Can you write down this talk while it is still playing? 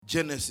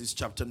Genesis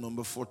chapter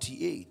number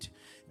 48.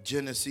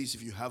 Genesis,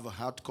 if you have a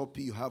hard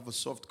copy, you have a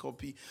soft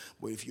copy.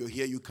 But if you're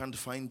here, you can't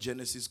find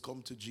Genesis,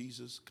 come to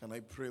Jesus. Can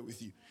I pray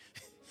with you?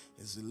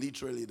 It's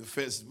literally the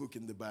first book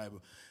in the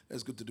Bible.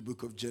 Let's go to the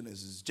book of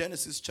Genesis.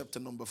 Genesis chapter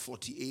number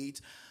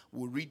 48.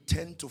 We'll read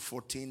 10 to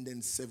 14,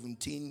 then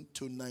 17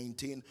 to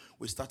 19.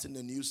 We're starting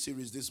a new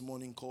series this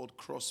morning called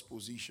Cross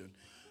Position.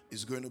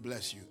 It's going to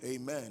bless you.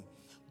 Amen.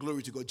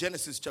 Glory to God.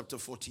 Genesis chapter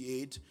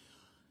 48.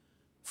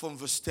 From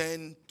verse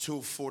 10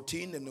 to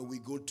 14, and then we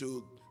go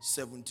to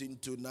 17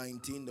 to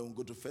 19. Then we'll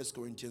go to 1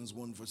 Corinthians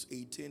 1 verse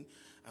 18,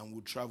 and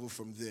we'll travel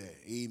from there.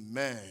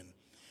 Amen.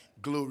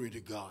 Glory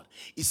to God.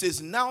 It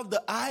says, now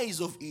the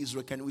eyes of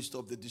Israel, can we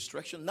stop the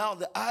distraction? Now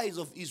the eyes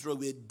of Israel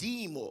were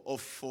dim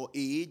for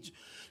age,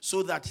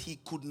 so that he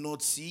could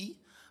not see.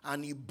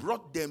 And he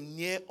brought them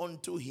near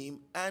unto him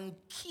and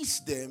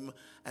kissed them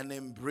and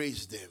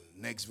embraced them.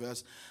 Next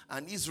verse.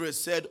 And Israel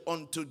said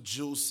unto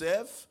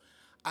Joseph,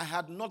 I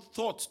had not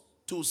thought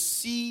to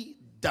see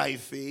thy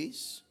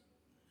face,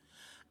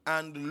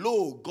 and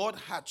lo, God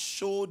had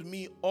showed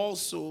me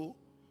also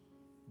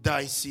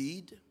thy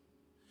seed.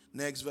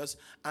 Next verse.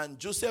 And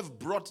Joseph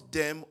brought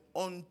them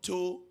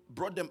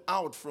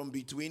out from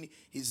between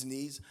his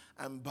knees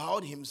and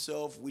bowed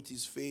himself with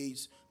his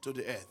face to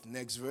the earth.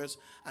 Next verse.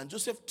 And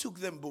Joseph took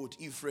them both,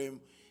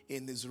 Ephraim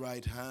in his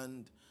right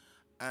hand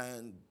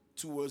and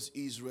towards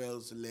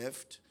Israel's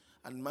left,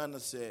 and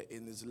Manasseh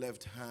in his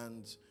left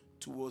hand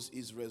towards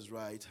Israel's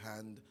right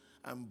hand,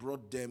 and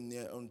brought them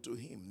near unto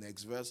him.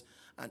 Next verse.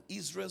 And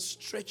Israel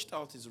stretched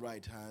out his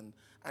right hand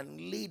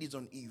and laid it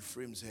on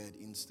Ephraim's head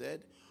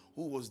instead,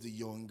 who was the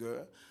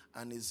younger,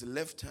 and his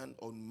left hand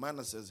on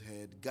Manasseh's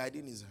head,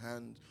 guiding his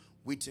hand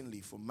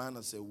wittingly, for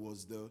Manasseh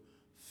was the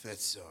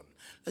first son.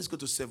 Let's go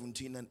to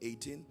 17 and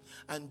 18.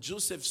 And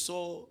Joseph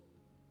saw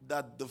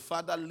that the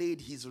father laid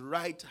his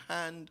right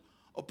hand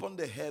upon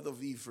the head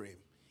of Ephraim.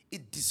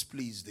 It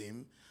displeased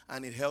him,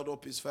 and it held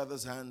up his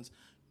father's hands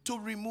to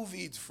remove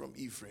it from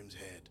Ephraim's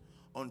head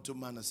unto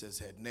Manasseh's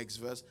head. Next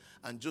verse.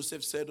 And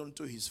Joseph said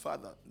unto his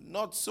father,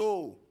 not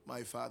so,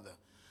 my father.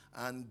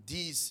 And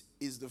this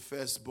is the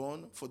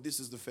firstborn, for this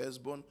is the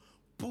firstborn.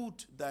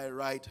 Put thy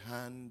right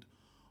hand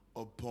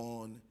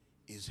upon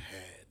his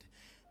head.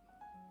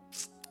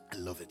 I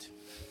love it.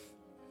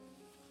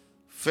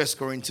 1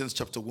 Corinthians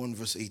chapter 1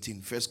 verse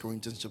 18. 1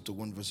 Corinthians chapter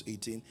 1 verse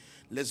 18.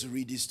 Let's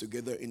read this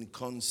together in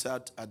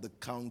concert at the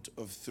count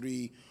of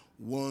 3.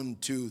 1,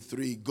 2,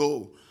 3,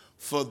 go.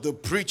 For the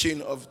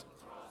preaching of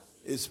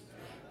is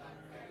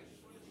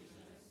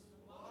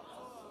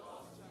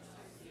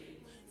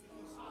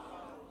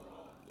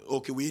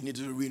okay, we need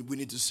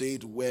to say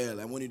it well.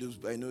 I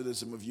know that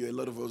some of you, a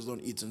lot of us don't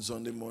eat on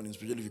Sunday mornings,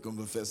 especially if you come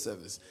for first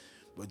service.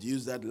 But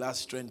use that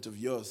last strength of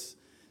yours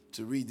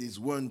to read this.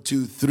 1,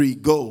 2, 3,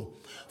 go.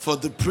 For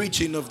the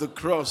preaching of the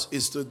cross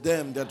is to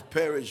them that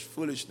perish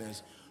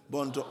foolishness,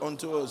 but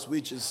unto us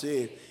which is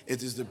saved,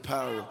 it is the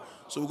power.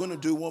 So we're going to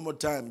do it one more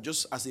time,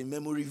 just as a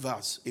memory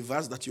verse, a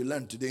verse that you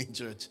learned today in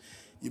church.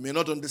 You may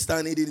not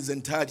understand it in its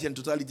entirety and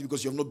totality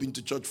because you have not been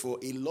to church for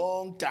a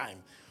long time.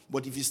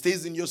 But if it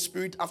stays in your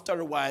spirit, after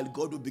a while,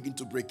 God will begin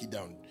to break it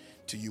down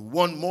to you.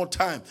 One more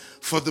time.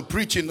 For the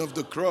preaching of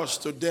the cross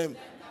to them,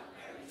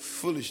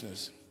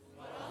 foolishness.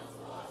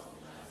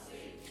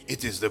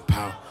 It is the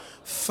power.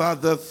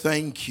 Father,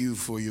 thank you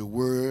for your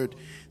word.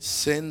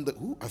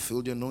 I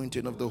feel the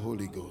anointing of the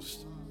Holy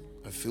Ghost.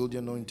 I feel the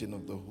anointing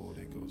of the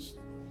Holy Ghost.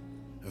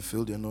 I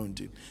feel the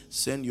anointing.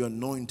 Send your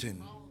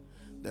anointing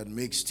that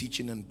makes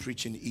teaching and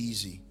preaching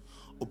easy.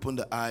 Open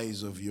the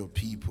eyes of your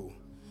people.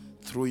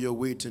 Throw your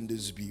weight in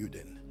this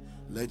building.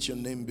 Let your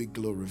name be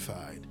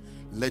glorified.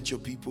 Let your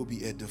people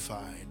be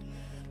edified.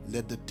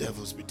 Let the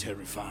devils be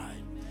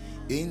terrified.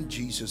 In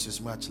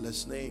Jesus'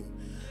 matchless name.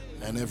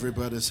 And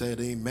everybody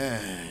said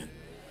amen.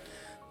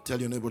 Tell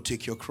your neighbor,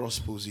 take your cross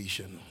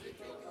position.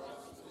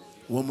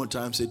 One more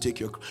time, say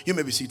you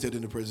may be seated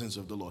in the presence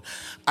of the Lord.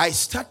 I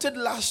started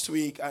last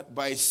week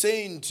by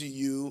saying to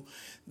you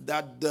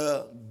that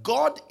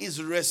God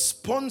is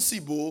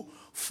responsible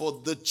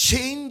for the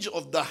change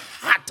of the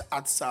heart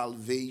at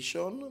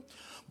salvation,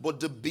 but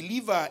the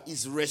believer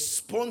is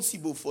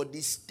responsible for the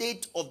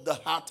state of the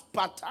heart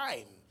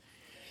part-time.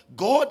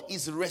 God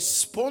is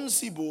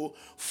responsible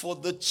for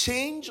the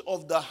change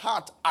of the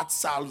heart at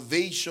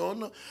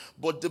salvation,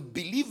 but the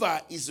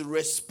believer is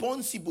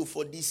responsible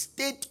for the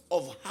state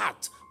of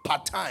heart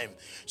part-time.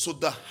 So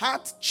the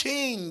heart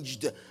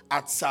changed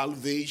at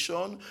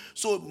salvation.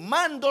 So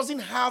man doesn't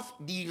have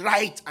the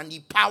right and the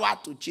power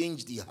to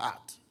change the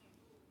heart.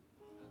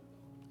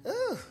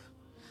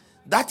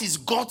 That is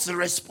God's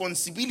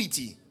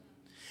responsibility.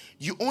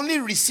 You only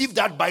receive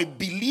that by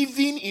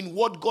believing in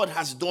what God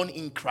has done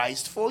in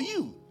Christ for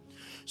you.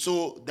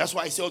 So that's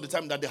why I say all the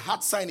time that the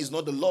heart sign is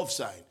not the love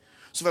sign.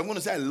 So if I'm going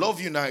to say I love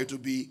you now, it will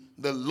be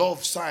the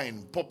love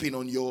sign popping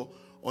on your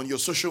on your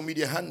social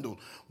media handle.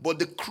 But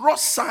the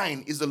cross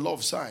sign is the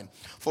love sign.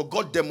 For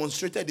God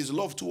demonstrated his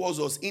love towards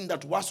us in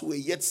that whilst we were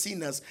yet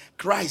sinners,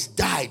 Christ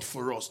died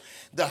for us.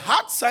 The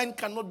heart sign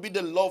cannot be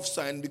the love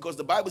sign, because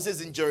the Bible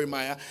says in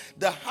Jeremiah,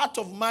 the heart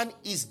of man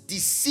is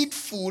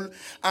deceitful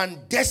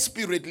and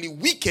desperately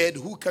wicked,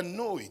 who can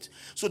know it?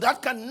 So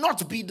that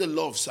cannot be the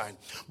love sign.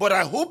 But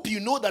I hope you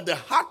know that the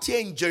heart here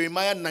in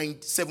Jeremiah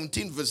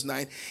 17 verse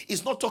 9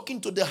 is not talking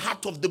to the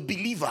heart of the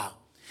believer.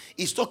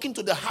 It's talking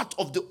to the heart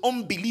of the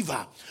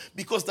unbeliever,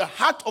 because the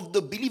heart of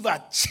the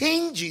believer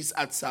changes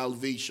at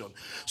salvation.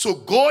 So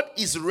God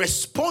is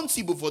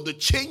responsible for the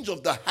change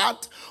of the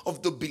heart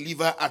of the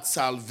believer at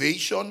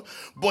salvation,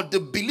 but the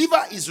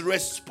believer is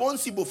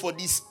responsible for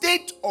the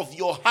state of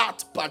your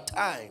heart per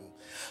time.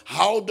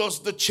 How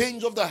does the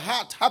change of the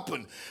heart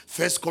happen?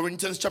 1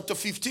 Corinthians chapter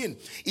 15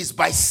 is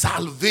by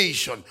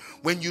salvation.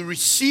 When you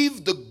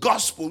receive the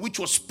gospel which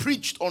was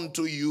preached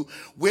unto you,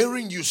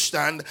 wherein you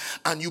stand,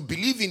 and you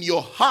believe in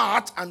your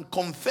heart and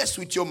confess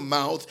with your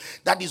mouth,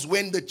 that is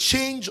when the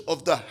change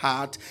of the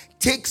heart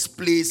takes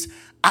place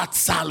at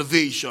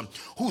salvation.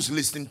 Who's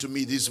listening to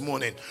me this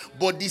morning?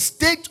 But the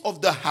state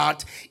of the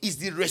heart is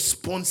the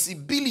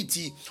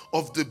responsibility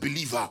of the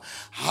believer.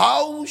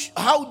 How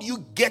do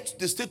you get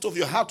the state of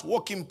your heart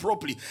working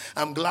properly?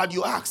 I'm glad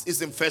you asked. It's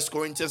in 1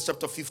 Corinthians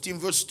chapter 15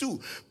 verse 2.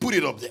 Put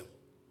it up there.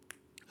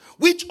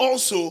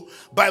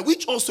 By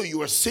which also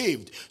you are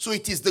saved. So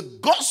it is the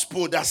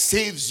gospel that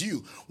saves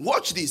you.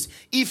 Watch this.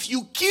 If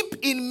you keep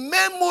in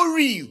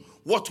memory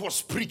what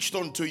was preached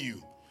unto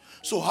you.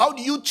 So how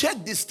do you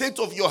check the state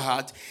of your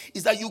heart?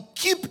 Is that you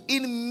keep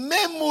in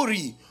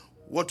memory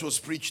what was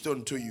preached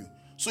unto you.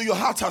 So your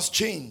heart has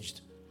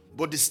changed,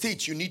 but the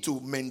state you need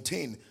to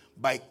maintain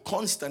by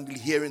constantly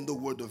hearing the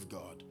word of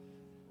God.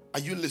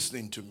 Are you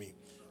listening to me?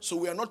 So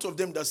we are not of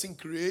them that sing,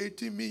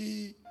 create in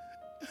me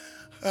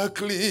a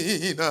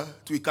cleaner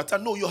to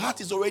Ikata. No, your heart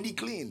is already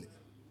clean.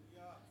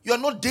 You are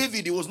not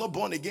David, he was not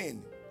born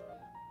again.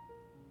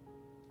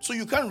 So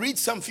you can't read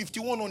Psalm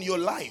 51 on your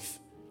life.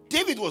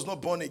 David was not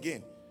born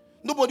again.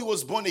 Nobody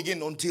was born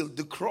again until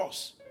the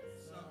cross.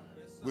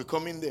 We're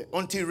coming there.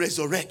 Until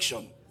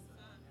resurrection.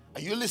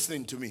 Are you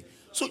listening to me?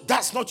 So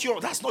that's not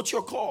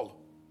your call.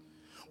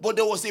 But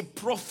there was a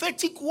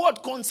prophetic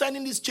word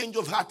concerning this change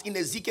of heart in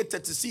Ezekiel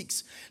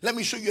 36. Let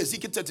me show you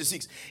Ezekiel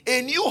 36.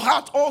 A new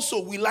heart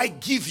also will I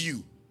give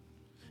you.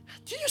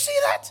 Did you see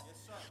that?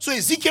 So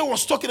Ezekiel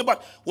was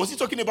he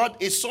talking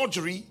about a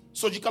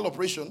surgical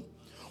operation?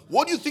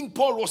 What do you think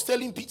Paul was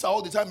telling Peter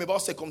all the time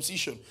about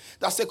circumcision?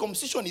 That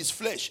circumcision is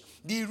flesh.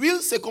 The real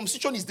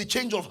circumcision is the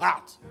change of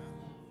heart.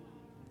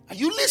 Are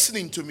you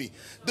listening to me?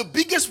 The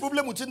biggest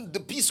problem within the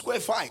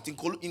P-square fight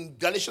in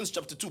Galatians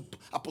chapter 2,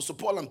 Apostle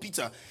Paul and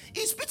Peter,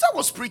 is Peter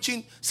was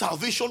preaching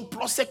salvation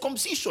plus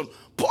circumcision.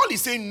 Paul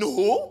is saying,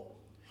 no,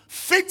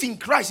 faith in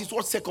Christ is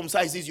what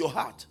circumcises your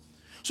heart.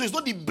 So it's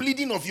not the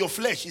bleeding of your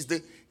flesh, it's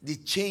the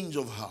change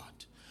of heart.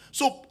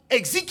 So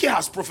Ezekiel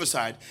has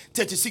prophesied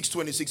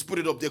 36:26. Put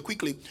it up there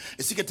quickly.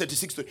 Ezekiel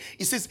 36:20.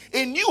 It says,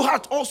 a new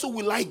heart also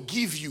will I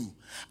give you,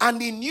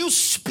 and a new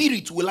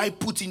spirit will I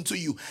put into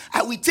you.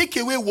 I will take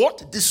away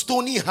what? The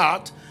stony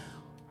heart.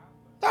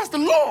 That's the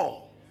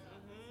law.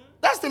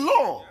 That's the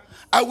law.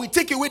 I will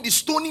take away the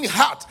stony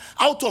heart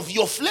out of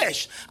your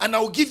flesh, and I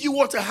will give you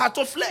what? A heart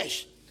of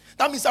flesh.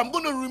 That means I'm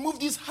going to remove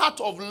this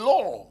heart of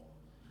law,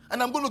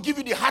 and I'm going to give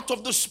you the heart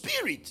of the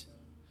spirit.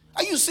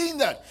 Are you saying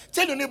that?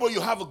 Tell your neighbor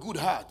you have a good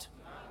heart.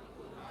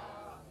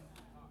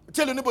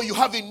 Tell your neighbor you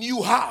have a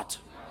new heart.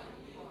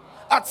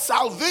 At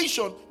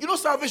salvation, you know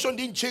salvation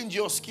didn't change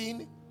your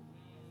skin.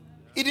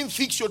 It didn't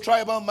fix your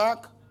tribal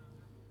mark.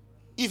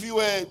 If you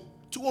were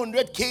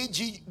 200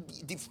 kg,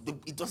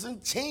 it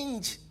doesn't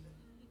change.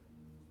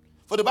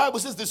 For the Bible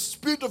says the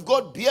Spirit of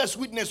God bears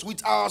witness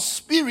with our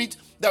spirit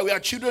that we are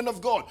children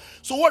of God.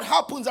 So what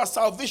happens at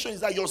salvation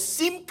is that your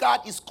SIM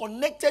card is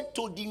connected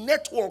to the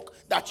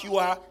network that you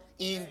are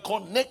in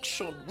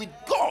connection with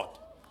God.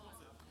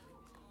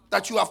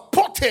 That you have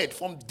ported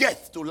from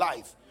death to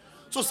life.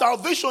 So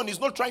salvation is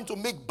not trying to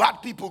make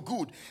bad people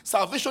good.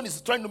 Salvation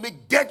is trying to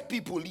make dead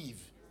people live.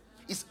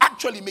 It's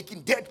actually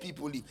making dead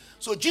people live.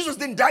 So Jesus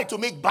didn't die to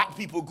make bad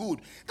people good.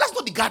 That's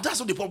not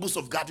the purpose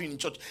of gathering in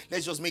church.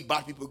 Let's just make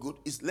bad people good.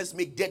 It's let's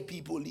make dead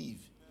people live.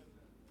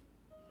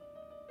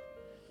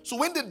 So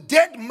when the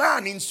dead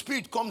man in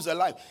spirit comes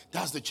alive,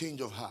 that's the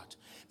change of heart.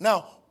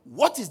 Now,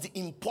 what is the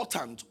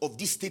importance of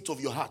this state of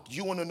your heart? Do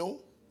you want to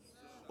know?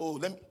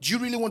 Do you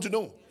really want to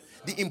know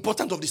the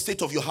importance of the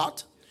state of your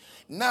heart?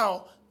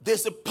 Now,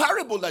 there's a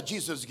parable that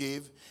Jesus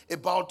gave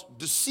about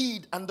the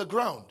seed and the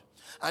ground.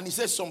 And he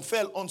says some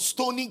fell on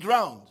stony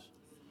ground.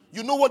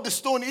 You know what the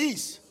stone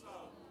is?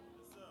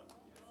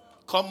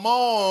 Come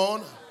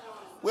on.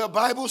 We're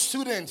Bible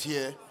students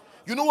here.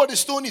 You know what the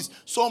stone is?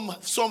 Some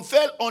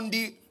fell on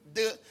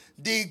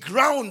the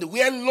ground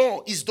where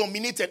law is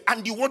dominated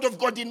and the word of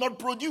God did not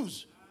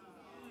produce.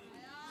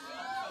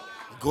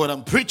 God,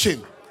 I'm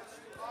preaching.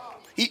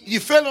 He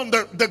fell on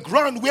the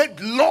ground where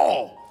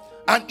law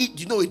and it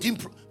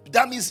didn't.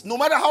 That means no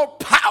matter how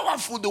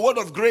powerful the word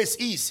of grace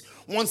is,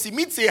 once it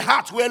meets a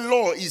heart where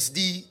law is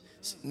the...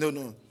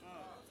 No.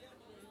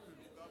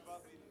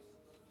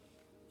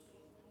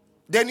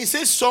 Then he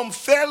says some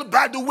fell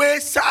by the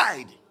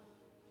wayside.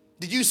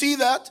 Did you see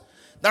that?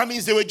 That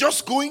means they were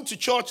just going to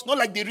church, not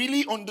like they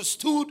really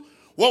understood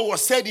what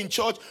was said in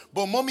church,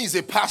 but mommy is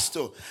a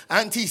pastor,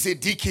 auntie is a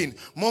deacon,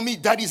 mommy,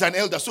 daddy is an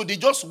elder. So they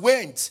just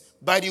went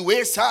by the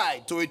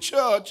wayside to a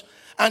church,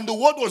 and the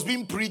word was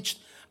being preached,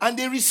 and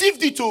they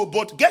received it all.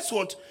 But guess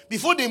what?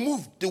 Before they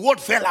moved, the word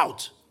fell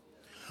out.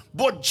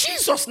 But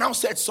Jesus now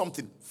said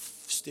something.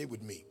 Stay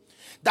with me.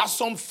 That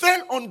some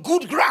fell on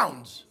good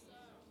ground.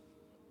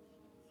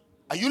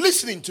 Are you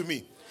listening to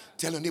me?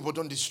 Tell your neighbor,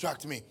 don't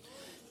distract me.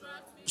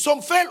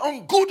 Some fell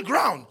on good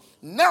ground.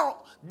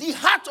 Now, the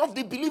heart of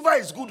the believer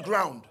is good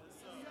ground.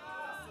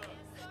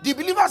 The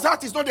believer's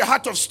heart is not the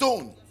heart of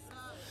stone.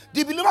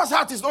 The believer's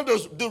heart is not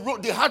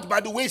the heart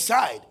by the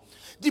wayside.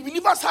 The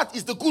believer's heart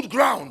is the good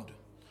ground.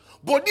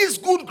 But this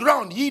good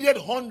ground yielded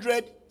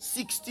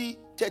 160,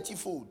 30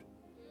 fold.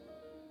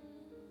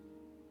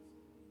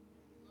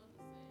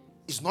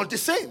 It's not the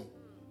same.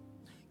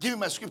 Give me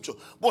my scripture.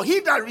 But he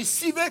that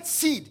receiveth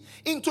seed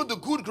into the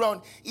good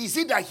ground is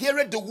he that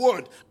heareth the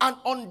word and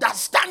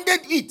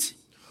understandeth it,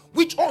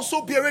 which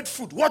also beareth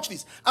fruit. Watch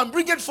this. And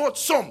bringeth forth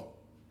some,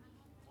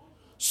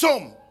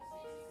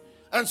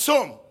 and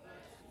some.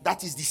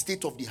 That is the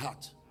state of the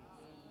heart.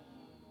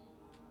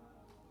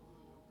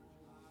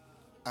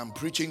 I'm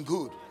preaching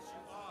good.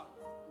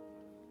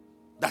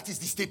 That is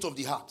the state of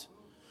the heart.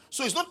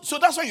 So it's not. So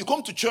that's why you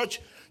come to church.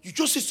 You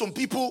just see some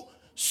people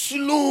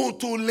slow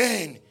to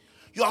learn.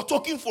 You are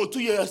talking for 2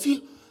 years.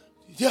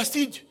 They are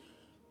still.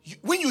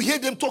 When you hear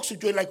them talk to you,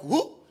 you're like,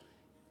 who?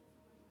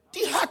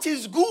 The heart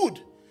is good.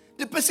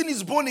 The person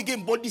is born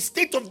again, but the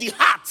state of the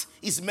heart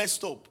is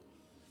messed up.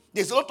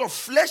 There's a lot of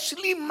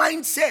fleshly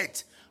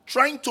mindset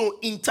trying to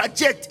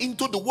interject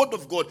into the word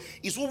of God.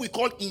 Is what we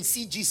call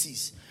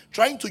exegesis.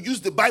 Trying to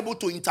use the Bible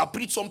to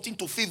interpret something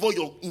to favor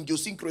your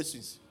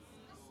idiosyncrasies.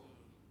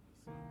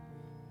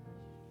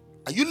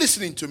 Are you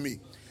listening to me?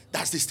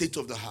 That's the state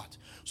of the heart.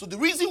 So the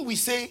reason we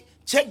say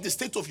check the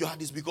state of your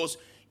heart is because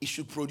it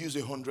should produce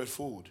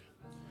 100-fold.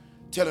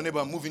 Tell a neighbor,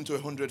 I'm moving to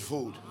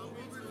 100-fold.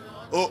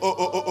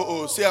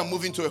 Oh. Say I'm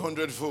moving to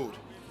 100-fold.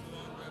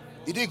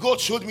 The day God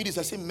showed me this,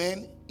 I said,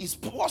 man, it's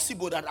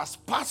possible that as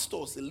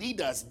pastors,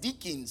 leaders,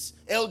 deacons,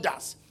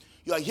 elders,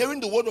 you are hearing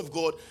the word of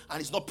God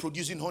and it's not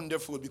producing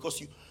 100-fold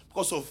because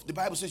of the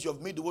Bible says you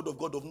have made the word of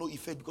God of no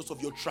effect because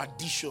of your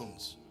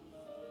traditions,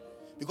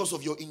 because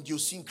of your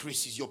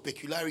idiosyncrasies, your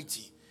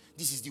peculiarity.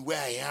 This is the way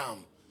I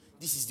am.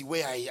 This is the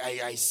way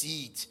I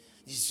see it.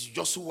 This is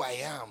just who I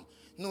am.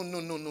 No.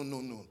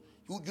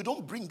 You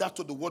don't bring that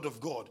to the word of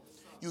God.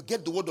 You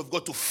get the word of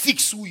God to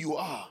fix who you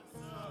are.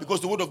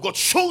 Because the word of God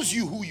shows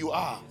you who you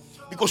are.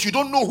 Because you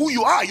don't know who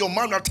you are, your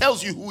manner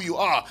tells you who you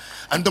are.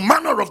 And the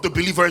manner of the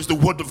believer is the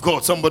word of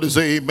God. Somebody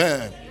say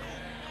amen.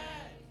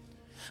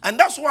 And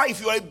that's why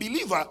if you are a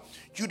believer,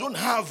 you don't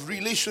have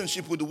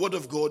relationship with the word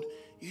of God,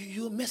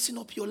 you're messing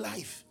up your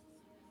life.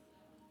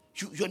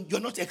 You're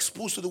not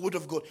exposed to the word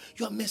of God.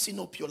 You are messing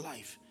up your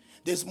life.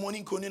 There's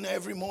morning konena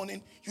every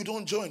morning. You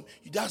don't join.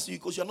 That's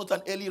because you're not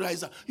an early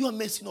riser. You are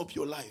messing up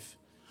your life.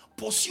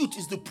 Pursuit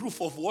is the proof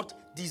of what?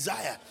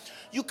 Desire.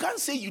 You can't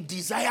say you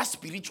desire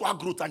spiritual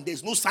growth and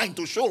there's no sign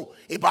to show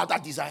about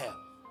that desire.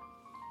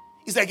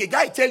 It's like a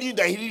guy telling you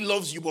that he really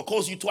loves you but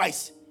calls you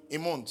twice a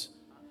month.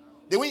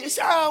 Then when you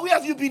say, where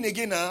have you been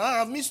again?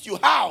 I've missed you.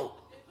 How?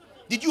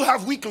 Did you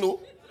have weak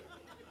low?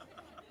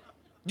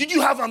 Did you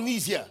have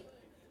amnesia?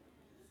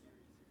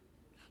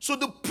 So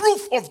the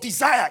proof of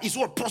desire is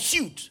what?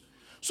 Pursuit.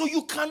 So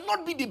you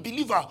cannot be the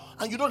believer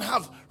and you don't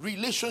have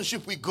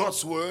relationship with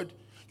God's word.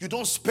 You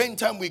don't spend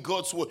time with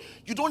God's word.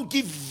 You don't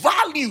give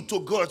value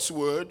to God's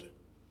word.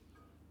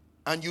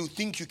 And you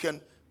think you can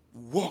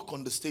walk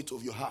on the state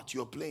of your heart.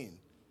 You're playing.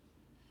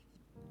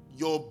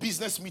 Your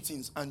business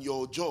meetings and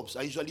your jobs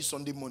are usually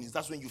Sunday mornings.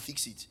 That's when you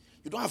fix it.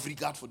 You don't have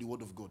regard for the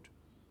word of God.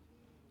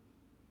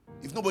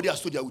 If nobody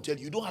has told you, I will tell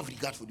you, you don't have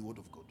regard for the word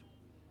of God.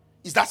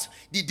 Is that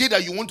the day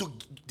that you want to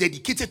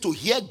dedicate it to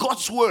hear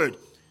God's word?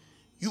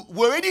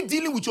 We're already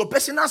dealing with your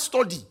personal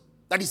study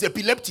that is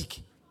epileptic.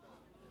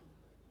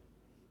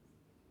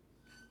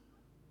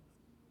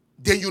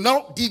 Then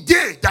the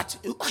day that,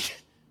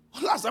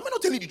 last I'm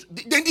not telling you,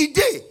 then the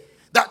day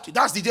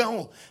that's the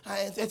day,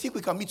 I think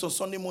we can meet on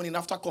Sunday morning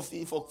after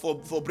coffee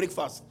for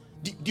breakfast.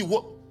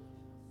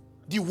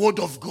 The word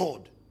of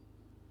God.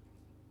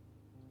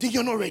 Then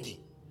you're not ready.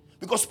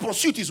 Because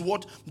pursuit is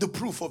what? The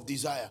proof of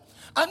desire.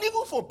 And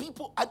even for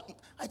people, I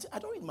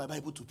don't read my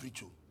Bible to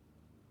preach.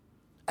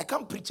 I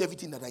can't preach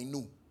everything that I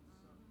know.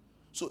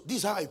 So this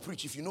is how I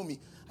preach. If you know me,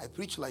 I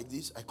preach like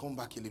this, I come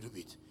back a little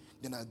bit.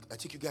 Then I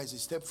take you guys a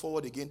step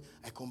forward again,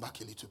 I come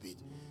back a little bit.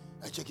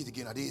 I check it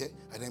again, are they here?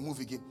 And I move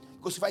again.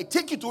 Because if I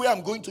take you to where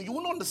I'm going to, you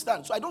won't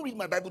understand. So I don't read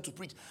my Bible to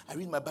preach. I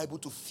read my Bible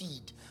to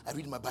feed. I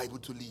read my Bible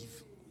to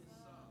live.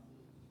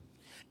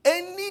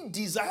 Any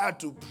desire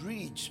to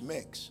preach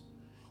makes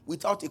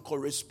without a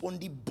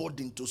corresponding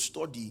burden to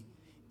study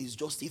is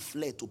just a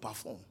flair to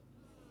perform.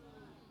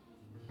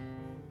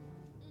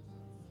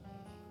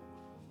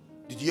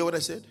 Did you hear what I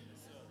said?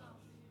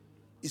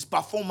 It's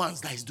performance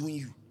that is doing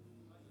you.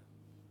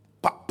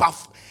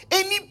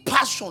 Any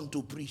passion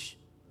to preach.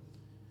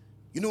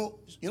 You know,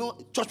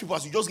 church people,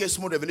 as you just get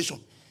small revelation.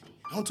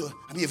 I'm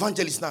an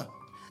evangelist now.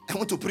 I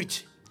want to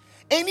preach.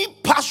 Any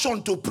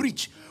passion to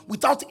preach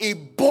without a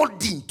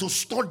burden to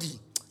study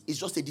is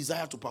just a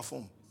desire to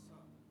perform.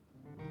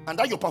 And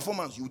that your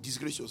performance, you will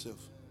disgrace yourself.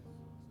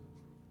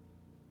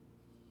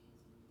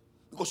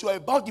 Because you are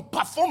about the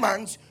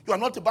performance, you are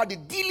not about the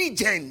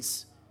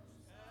diligence.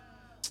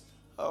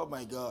 Oh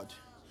my God.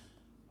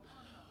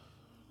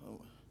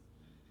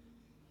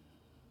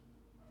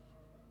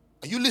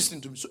 Are you listening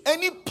to me? So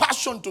any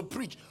passion to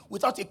preach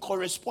without a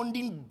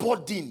corresponding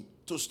burden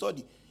to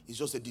study is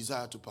just a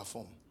desire to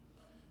perform.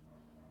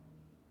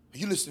 Are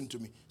you listening to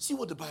me? See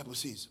what the Bible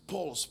says.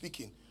 Paul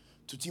speaking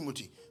to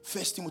Timothy.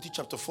 1 Timothy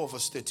chapter 4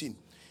 verse 13.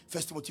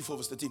 1 Timothy 4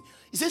 verse 13.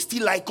 He says,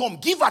 till I come,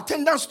 give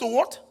attendance to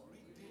what?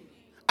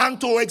 And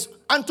to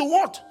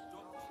what?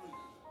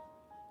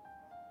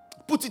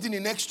 Put it in the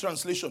next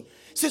translation.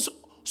 It says,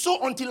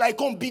 so until I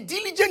come, be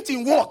diligent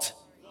in what?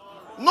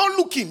 Not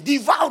looking,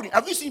 devouring.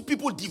 Have you seen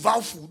people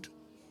devour food?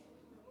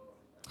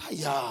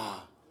 Yeah.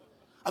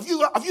 Have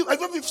you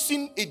ever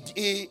seen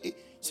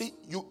say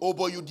you, oh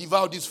boy, you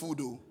devour this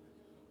food, oh?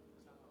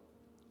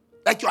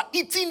 Like you are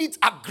eating it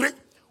at great.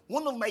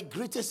 One of my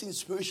greatest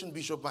inspiration,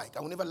 Bishop Mike,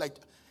 I will never like.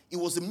 It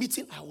was a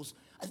meeting.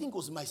 I think it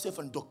was myself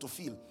and Dr.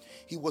 Phil.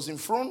 He was in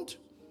front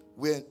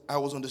where I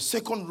was on the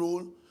second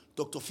row.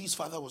 Dr. Phil's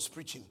father was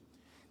preaching.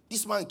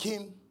 This man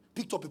came,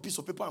 picked up a piece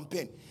of paper and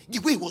pen. The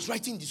way he was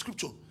writing the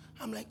scripture,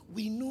 I'm like,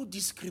 we know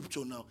this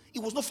scripture now. He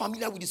was not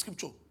familiar with the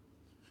scripture.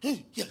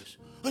 Yes,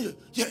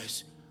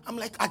 yes. I'm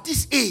like, at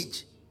this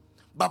age,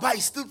 Baba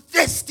is still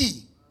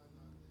thirsty,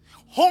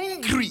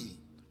 hungry,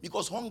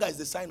 because hunger is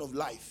the sign of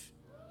life.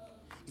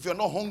 If you're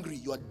not hungry,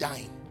 you are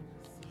dying.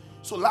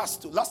 So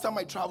last time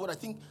I traveled, I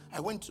think I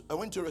went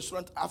to a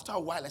restaurant. After a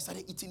while, I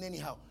started eating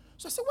anyhow.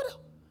 So I said, what?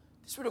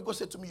 The Spirit of God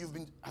said to me,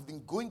 I've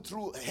been going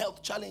through a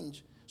health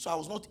challenge, so I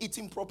was not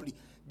eating properly.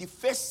 The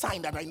first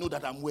sign that I know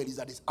that I'm well is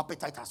that his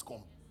appetite has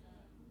come.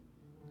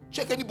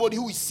 Check anybody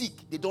who is sick,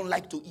 they don't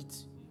like to eat.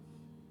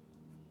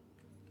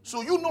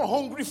 So you're not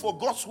hungry for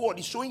God's word.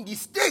 It's showing the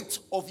state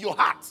of your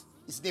heart.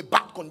 It's in a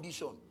bad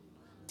condition.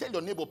 Tell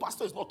your neighbor,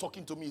 pastor is not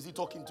talking to me. Is he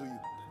talking to you?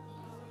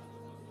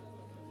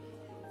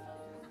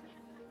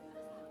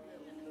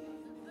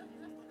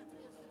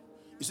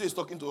 He says he's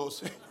talking to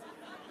us. Okay.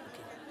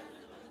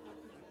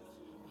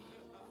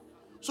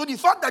 So the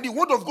fact that the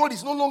word of God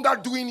is no longer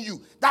doing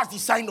you, that's the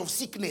sign of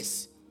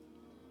sickness.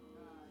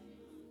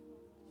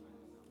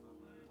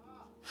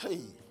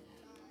 Hey.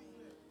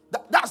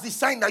 That's the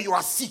sign that you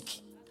are sick.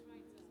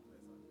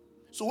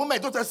 So when my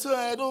daughter says,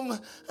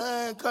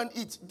 I can't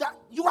eat, that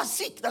you are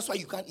sick. That's why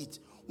you can't eat.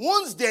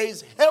 Once there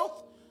is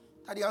health,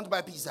 that you can't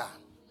buy pizza.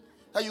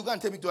 That you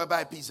can't tell me to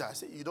buy pizza. I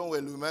say, you don't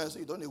well, man. So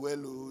you don't well,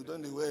 you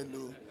don't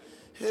well.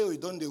 Hey, you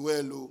don't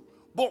well.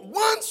 But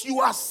once you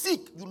are sick,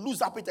 you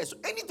lose appetite. So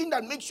anything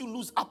that makes you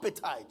lose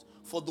appetite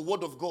for the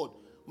word of God,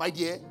 my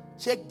dear,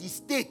 check the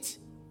state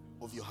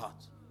of your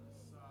heart.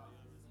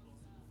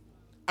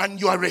 And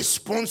you are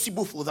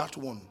responsible for that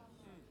one.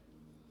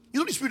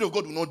 You know the Spirit of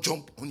God will not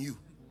jump on you.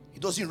 He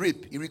doesn't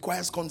rape. It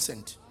requires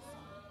consent.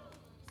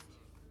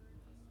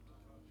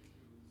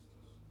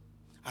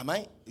 Am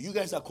I? You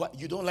guys are quiet.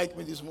 You don't like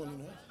me this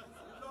morning, right?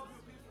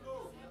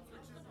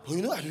 Oh,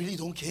 you know, I really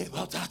don't care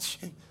about that.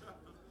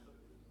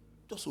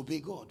 Just obey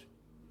God.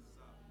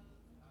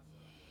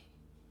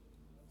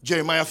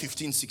 Jeremiah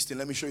 15:16.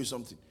 Let me show you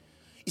something.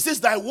 It says,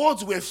 thy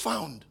words were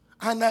found.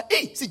 And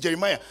see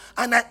Jeremiah.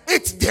 And I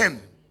ate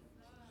them.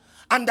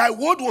 And thy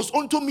word was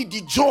unto me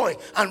the joy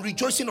and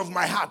rejoicing of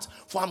my heart,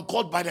 for I'm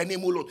called by thy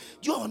name, O Lord.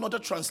 Do you have another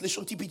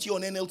translation, TPT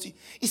on NLT?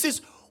 It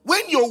says,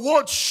 when your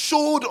word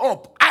showed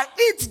up, I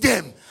ate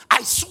them.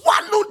 I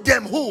swallowed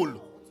them whole.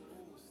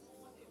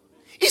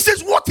 It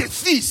says, what a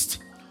feast.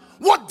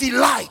 What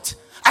delight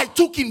I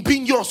took in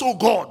being yours, oh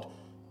God.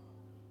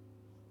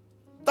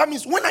 That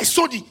means when I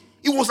saw it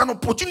was an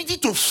opportunity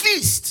to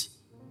feast.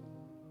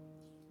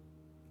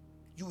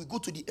 You will go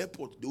to the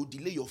airport, they will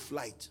delay your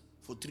flight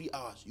for 3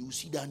 hours. You will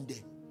sit down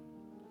there.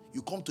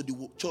 You come to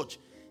the church.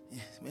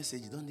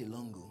 Message, don't be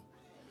long ago.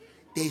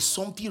 There is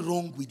something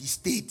wrong with the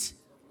state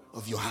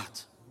of your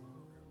heart.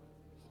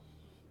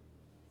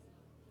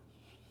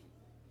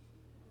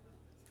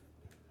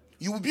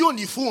 You will be on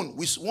the phone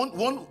with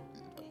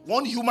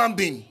one human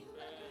being.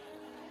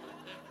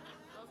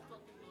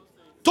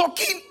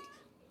 Talking.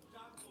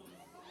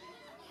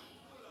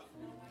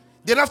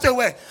 Then after a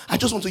while, I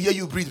just want to hear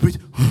you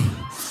breathe.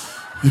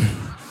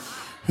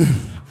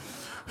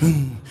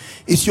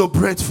 It's your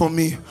breath for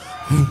me.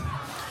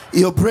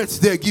 Your breath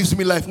there gives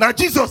me life. Now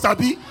Jesus,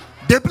 Abi,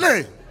 they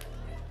play.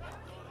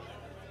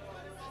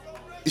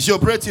 It's your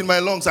breath in my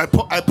lungs. I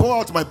pour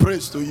out my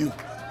praise to you.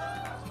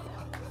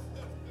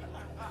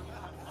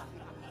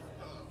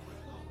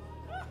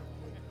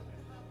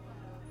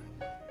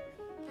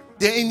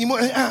 Then in the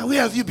morning,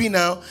 where have you been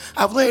now?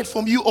 I've not heard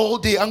from you all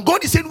day. And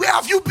God is saying, where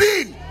have you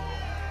been?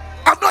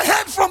 I've not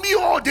heard from you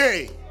all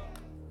day.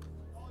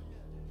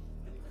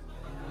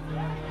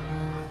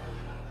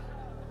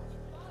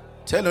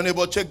 Tell your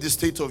neighbor, check the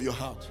state of your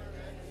heart.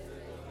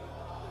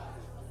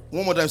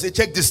 One more time, say,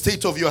 check the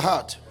state of your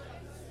heart.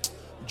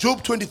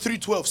 Job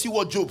 23:12. See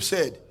what Job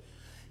said.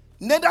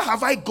 Neither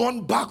have I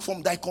gone back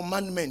from thy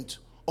commandment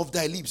of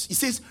thy lips. He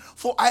says,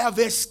 for I have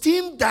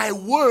esteemed thy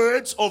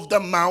words of the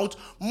mouth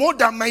more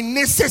than my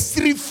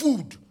necessary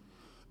food.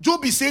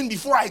 Job is saying,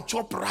 before I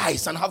chop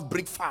rice and have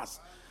breakfast,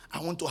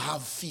 I want to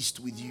have feast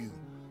with you.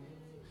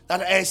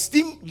 That I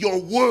esteem your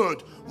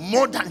word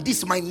more than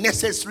this my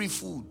necessary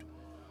food.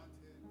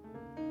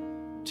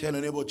 Tell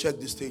your neighbor, check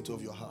the state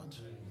of your heart.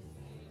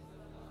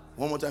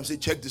 One more time, say,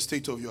 check the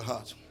state of your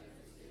heart.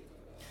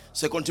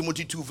 2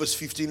 Timothy 2 verse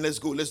 15. Let's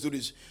go. Let's do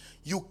this.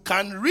 You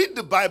can read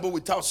the Bible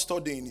without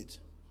studying it,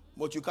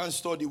 but you can't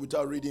study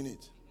without reading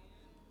it.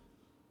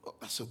 Oh,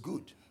 that's so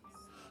good.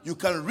 You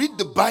can read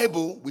the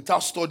Bible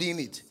without studying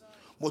it,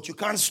 but you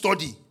can't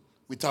study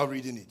without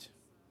reading it.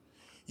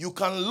 You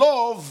cannot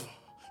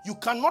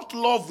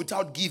love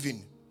without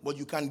giving, but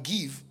you can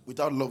give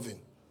without loving.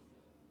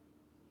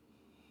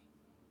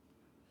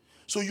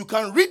 So you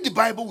can read the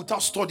Bible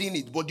without studying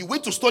it, but the way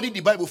to study the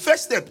Bible,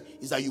 first step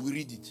is that you will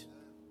read it.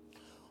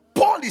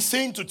 Paul is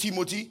saying to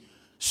Timothy,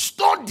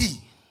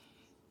 study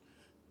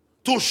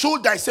to show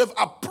thyself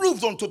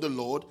approved unto the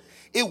Lord,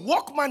 a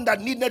workman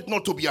that needeth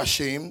not to be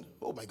ashamed,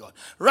 oh my God,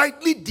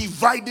 rightly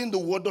dividing the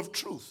word of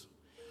truth.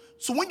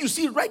 So when you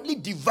see rightly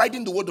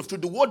dividing the word of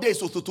truth, the word there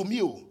is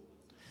orthotomio.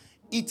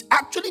 It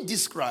actually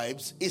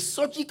describes a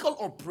surgical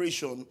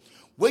operation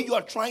where you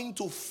are trying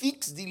to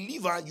fix the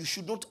liver, you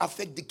should not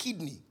affect the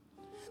kidney.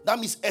 That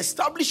means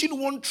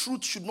establishing one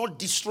truth should not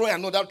destroy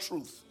another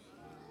truth.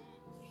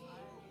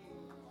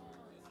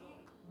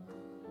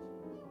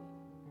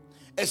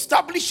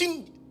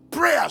 Establishing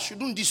prayer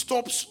shouldn't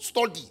disturb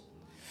study.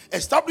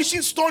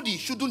 Establishing study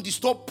shouldn't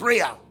disturb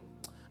prayer.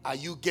 Are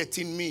you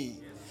getting me?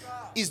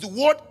 Is the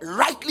word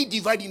rightly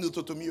dividing the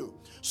totomio.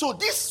 So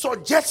this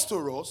suggests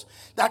to us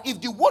that if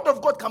the word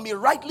of God can be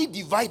rightly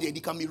divided,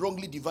 it can be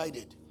wrongly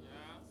divided.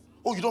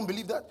 Oh, you don't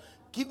believe that?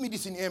 Give me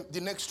this in the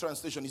next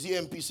translation. Is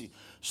it MPC?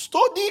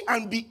 Study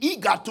and be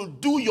eager to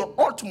do your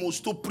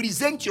utmost to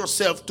present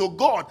yourself to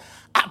God,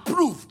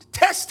 approved,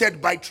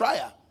 tested by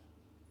trial.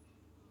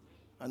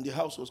 And the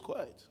house was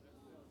quiet.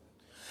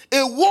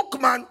 A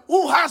workman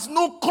who has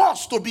no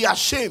cause to be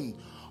ashamed,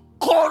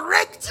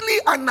 correctly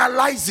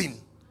analyzing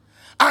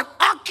and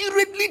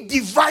accurately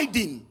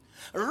dividing,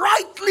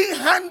 rightly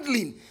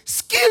handling,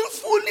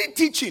 skillfully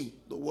teaching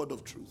the word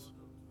of truth.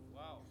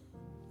 Wow.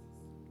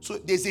 So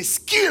there's a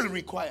skill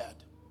required.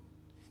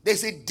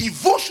 There's a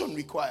devotion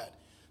required.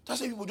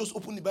 That's why people just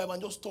open the Bible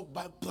and just talk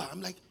Bible. I'm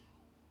like,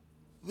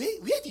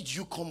 where did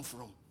you come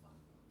from?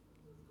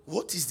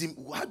 What is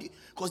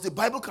because the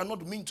Bible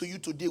cannot mean to you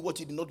today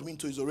what it did not mean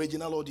to its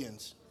original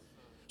audience.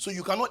 So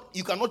you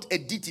cannot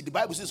edit it. The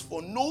Bible says,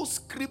 for no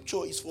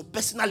scripture is for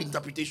personal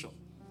interpretation.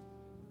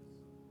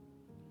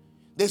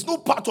 There's no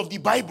part of the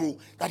Bible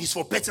that is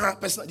for personal.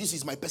 This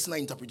is my personal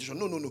interpretation.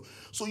 No.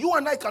 So you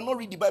and I cannot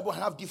read the Bible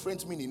and have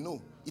different meaning.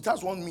 No, it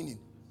has one meaning.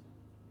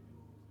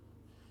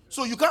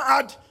 So you can't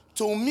add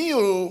to me,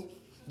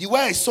 the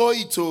way I saw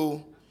it,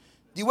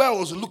 the way I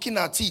was looking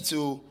at it,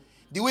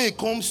 the way it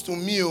comes to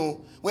me.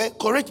 Well,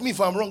 correct me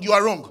if I'm wrong. You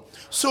are wrong.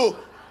 So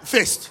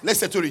first, let's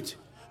settle it.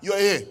 You are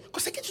here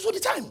because I get this all the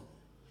time.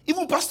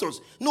 Even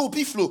pastors, no,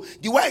 P-flow.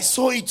 The way I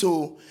saw it,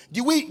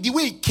 the way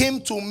it came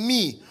to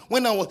me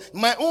when I was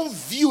my own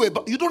view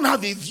about. You don't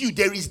have a view.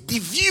 There is the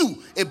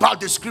view about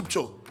the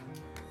scripture.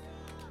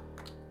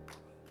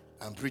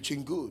 I'm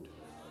preaching good.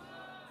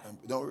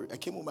 Don't worry, I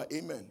came with my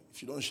amen.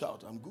 If you don't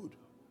shout, I'm good.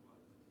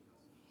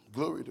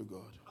 Glory to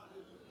God.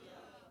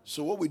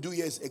 So what we do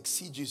here is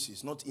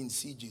exegesis, not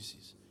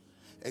eisegesis.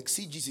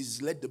 Exegesis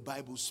is let the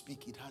Bible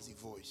speak. It has a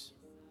voice.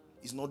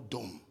 It's not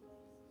dumb.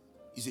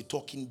 It's a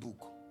talking book.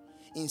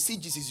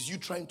 Eisegesis is you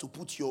trying to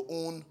put your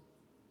own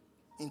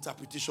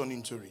interpretation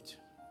into it.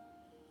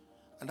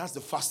 And that's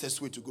the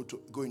fastest way to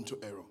go into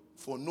error.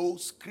 For no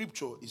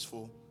scripture is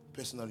for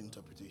personal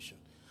interpretation.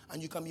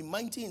 And you can be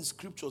mighty in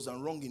scriptures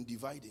and wrong in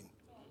dividing.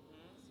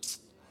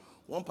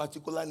 One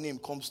particular name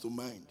comes to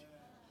mind.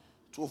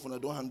 Too often I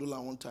don't handle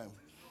that one time.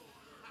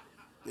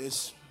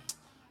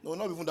 No,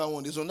 not even that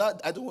one. There's one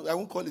that I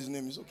won't call his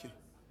name. It's okay.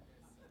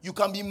 You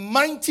can be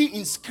mighty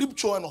in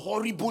scripture and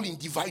horrible in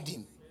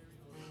dividing.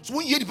 So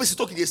when you hear the person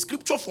talking, there's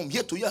scripture from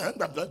here to here,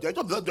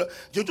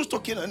 they're just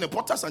talking and the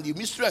importance and the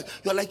mystery.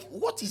 You're like,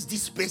 what is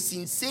this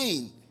person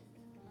saying?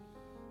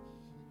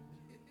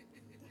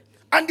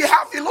 And they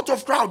have a lot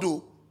of crowd,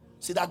 though.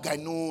 Say that guy,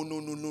 no,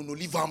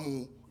 leave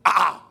him.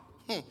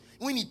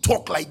 When he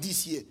talk like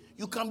this here,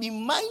 you can be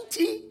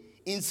mighty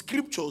in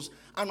scriptures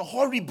and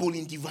horrible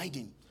in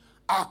dividing.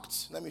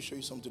 Acts. Let me show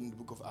you something in the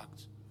book of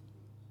Acts.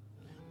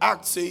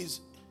 Acts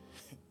says,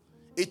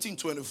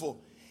 18:24.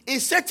 A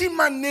certain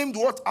man named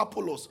what?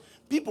 Apollos.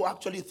 People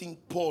actually think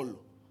Paul's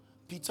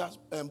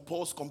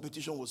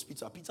competition was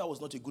Peter. Peter was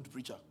not a good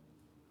preacher.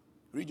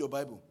 Read your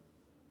Bible.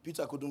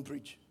 Peter couldn't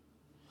preach.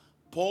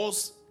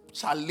 Paul's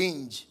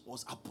challenge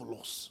was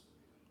Apollos.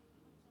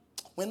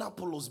 When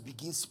Apollos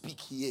begins to speak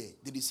here,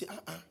 did he say,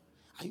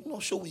 are you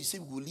not sure we say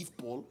we will leave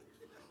Paul?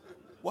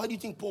 Why do you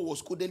think Paul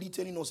was codedly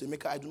telling us,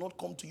 Emeka, I do not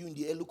come to you in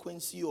the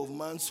eloquency of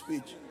man's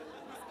speech?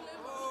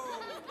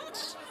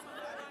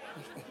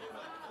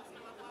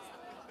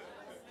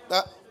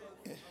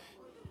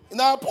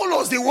 Now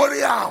Apollos, they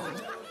worry out.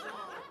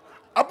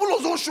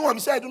 Apollos don't show him. He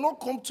said, I do not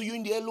come to you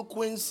in the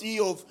eloquency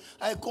of,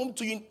 I come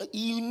to you.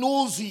 He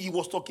knows who he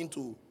was talking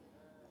to.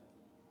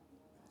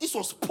 This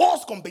was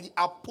Paul's company.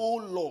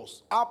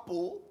 Apollos.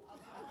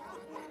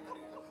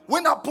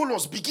 When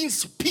Apollos begins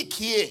to speak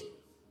here,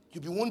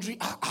 you'll be wondering,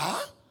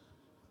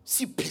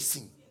 see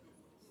person.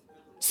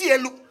 See,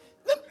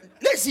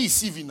 let's see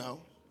his CV now.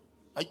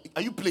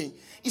 Are you playing?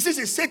 He says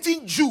a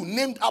certain Jew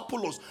named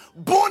Apollos,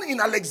 born in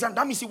Alexandria.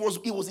 That means he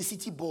was a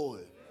city boy.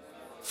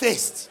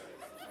 First.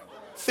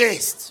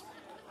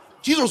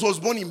 Jesus was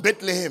born in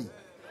Bethlehem,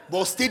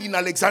 but stayed in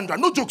Alexandria.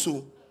 No joke,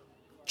 so.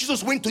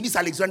 Jesus went to this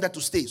Alexandria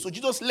to stay. So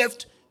Jesus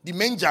left the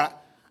manger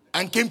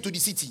and came to the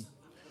city.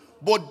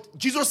 But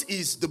Jesus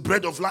is the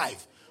bread of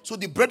life. So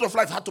the bread of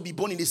life had to be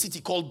born in a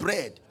city called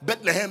bread.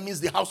 Bethlehem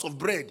means the house of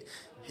bread.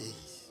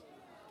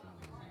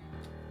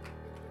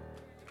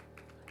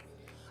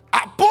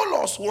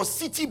 Apollos was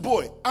city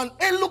boy, an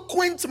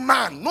eloquent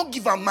man. Not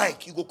give a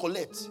mic, you go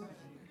collect.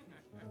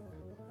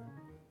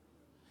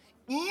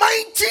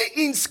 Mighty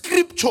in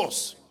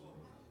scriptures.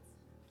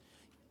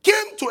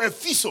 Came to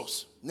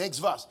Ephesus. Next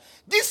verse.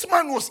 This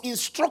man was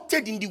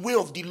instructed in the way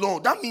of the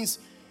Lord. That means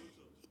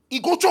he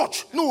go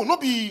church. No,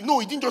 he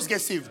didn't just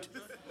get saved.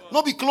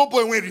 Not be club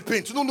boy when he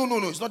repent. No,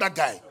 it's not that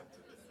guy.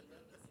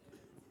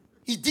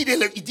 He did the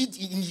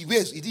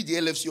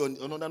LFC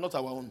on not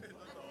our own.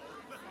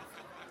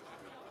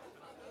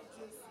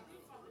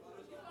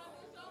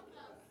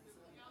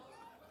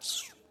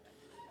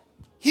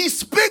 He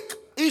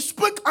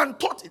spoke and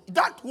taught.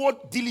 That word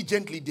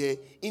diligently there,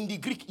 in the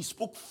Greek, he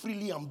spoke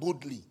freely and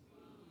boldly.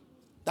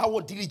 That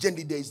word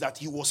diligently there is that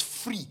he was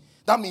free.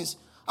 That means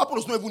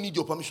Apollos don't even need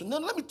your permission. Now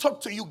let me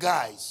talk to you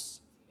guys.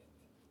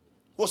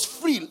 He was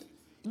free.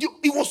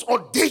 He was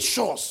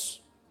audacious.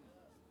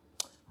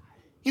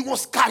 He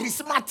was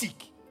charismatic.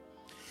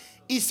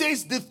 He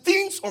says the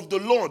things of the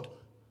Lord,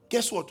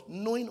 guess what?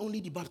 Knowing only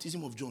the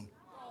baptism of John.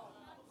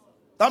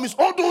 That means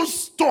all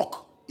those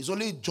talk is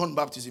only John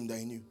baptism that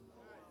he knew.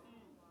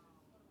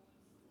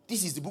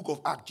 This is the book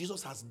of Acts.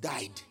 Jesus has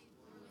died.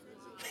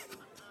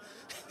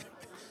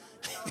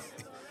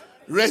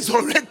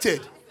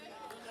 Resurrected.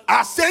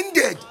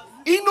 Ascended.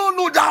 He don't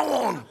know that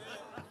one.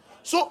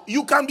 So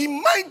you can be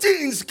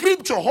mighty in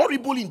scripture,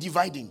 horrible in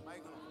dividing.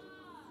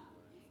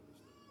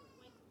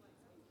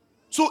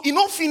 So he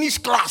not finish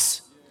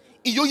class.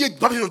 He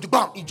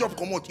job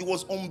come out. He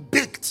was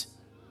unbaked.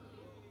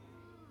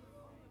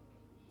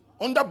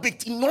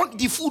 Underbaked.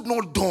 The food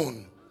not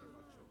done.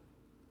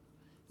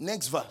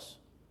 Next verse.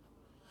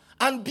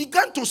 And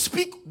began to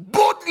speak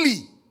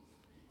boldly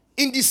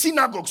in the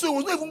synagogue. So it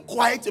was not even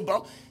quiet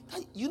about.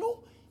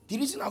 The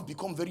reason I've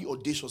become very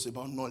audacious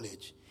about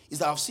knowledge is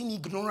that I've seen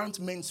ignorant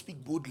men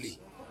speak boldly.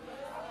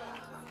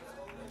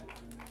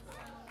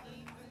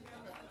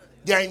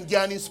 They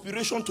are an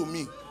inspiration to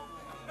me.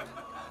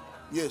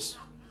 Yes.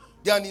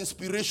 They are an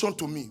inspiration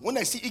to me. When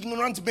I see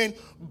ignorant men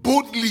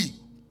boldly,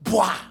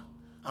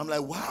 I'm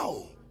like,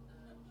 wow,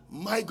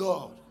 my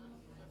God.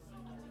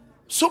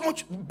 So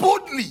much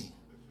boldly.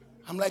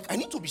 I'm like, I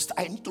need to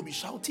be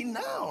shouting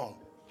now.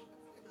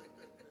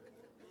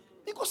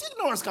 Because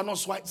ignorance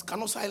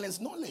cannot silence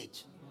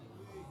knowledge.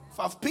 If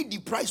I've paid the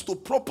price to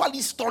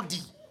properly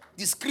study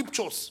the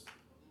scriptures,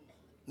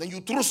 then you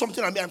throw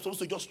something at me, I'm supposed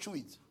to just chew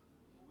it.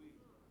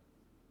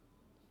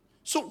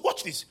 So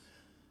watch this.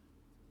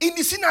 In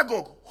the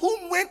synagogue,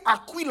 whom when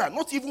Aquila,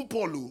 not even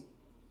Paul,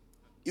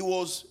 it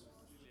was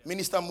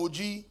Minister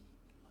Moji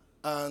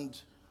and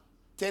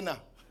Tena.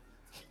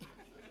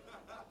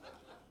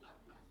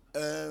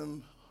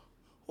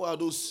 Who are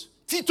those?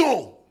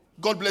 Tito,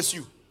 God bless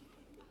you.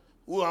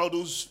 Who are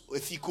those?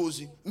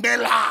 Efikozi,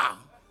 Mela,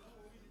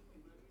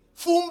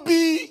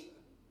 Fumbi,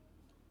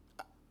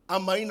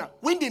 and Marina.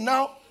 When they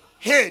now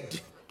heard,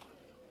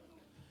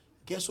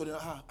 guess what?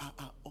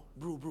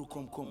 Bro,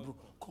 come, bro.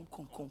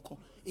 Come.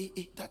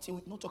 Hey, that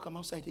thing, not talk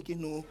outside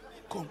again, no.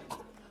 Come.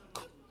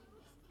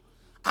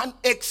 And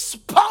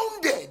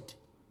expounded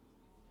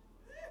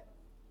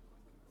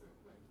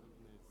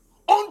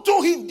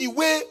unto him the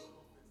way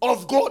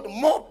of God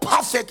more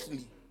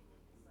perfectly.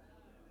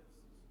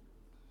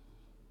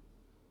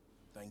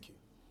 Thank you.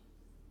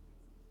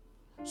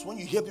 So when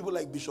you hear people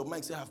like Bishop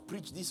Mike say, I've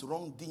preached this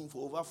wrong thing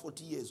for over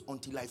 40 years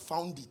until I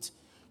found it,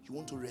 you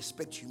want to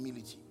respect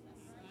humility.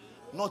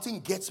 Nothing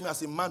gets me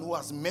as a man who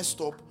has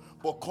messed up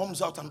but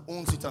comes out and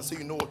owns it and say,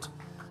 you know what?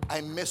 I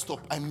messed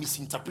up. I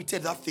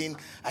misinterpreted that thing.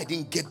 I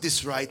didn't get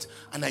this right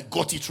and I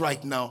got it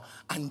right now.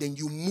 And then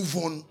you move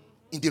on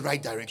in the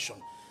right direction.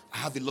 I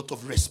have a lot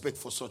of respect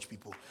for such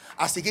people.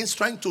 As against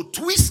trying to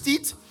twist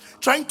it,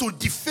 trying to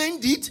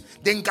defend it,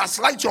 then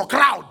gaslight your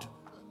crowd.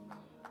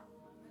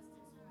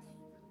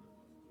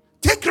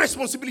 Take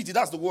responsibility,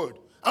 that's the word.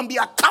 And be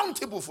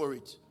accountable for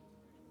it.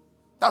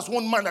 That's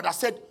one man that has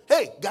said,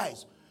 hey,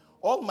 guys,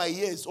 all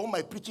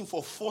my preaching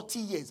for 40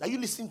 years. Are you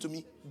listening to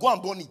me? Go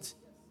and burn it.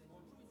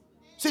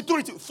 Say, throw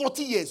it away.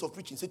 40 years of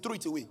preaching. Say, throw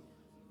it away.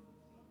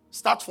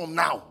 Start from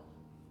now.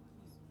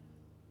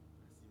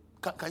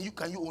 Can you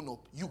own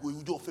up? You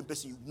do offend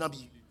person. You now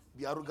be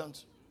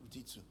arrogant with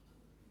it too.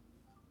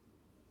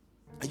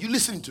 Are you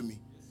listening to me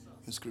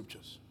in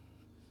scriptures?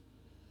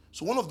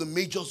 So one of the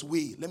major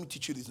way, let me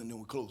teach you this and then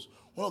we'll close.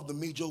 One of the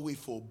major way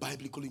for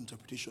biblical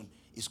interpretation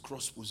is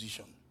cross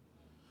position.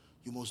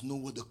 You must know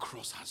what the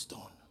cross has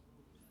done.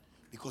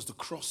 Because the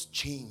cross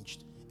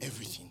changed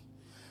everything.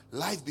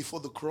 Life before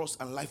the cross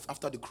and life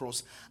after the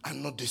cross are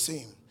not the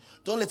same.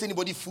 Don't let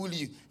anybody fool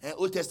you.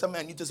 Old Testament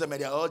and New Testament,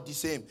 they are all the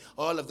same.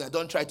 All of them.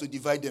 Don't try to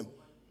divide them.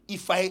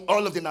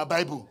 All of them are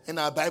Bible. And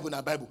our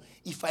Bible.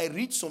 If I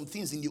read some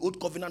things in the Old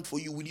Covenant for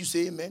you, will you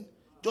say amen?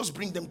 Just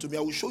bring them to me.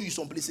 I will show you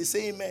some places.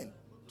 Say amen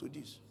to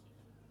this.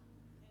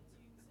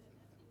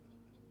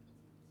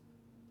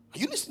 Are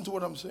you listening to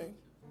what I'm saying?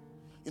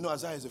 You know,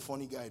 Isaiah is a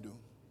funny guy, though.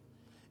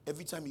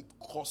 Every time he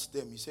cursed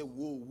them, he said,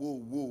 whoa, whoa,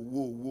 whoa,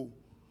 whoa, whoa.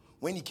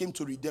 When he came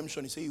to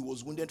redemption, he said he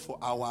was wounded for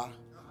our...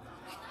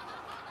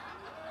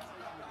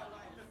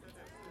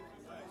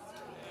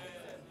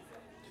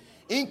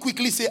 He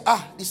quickly say,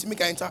 this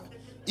make I enter.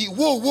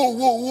 Whoa, whoa,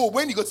 whoa, whoa.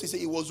 When he got to say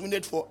he was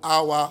wounded for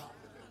our...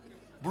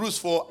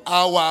 bruised for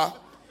our...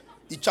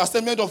 the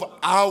chastisement of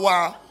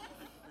our...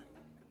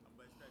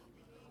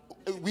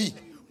 we...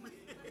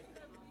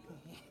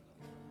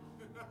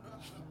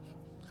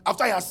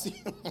 After he has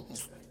seen...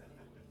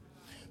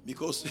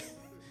 Because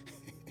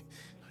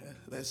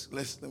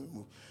let me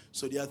move.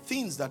 So there are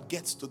things that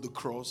get to the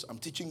cross. I'm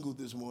teaching good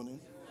this morning.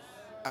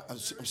 I'm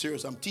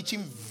serious. I'm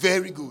teaching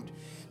very good.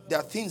 There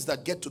are things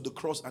that get to the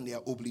cross and they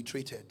are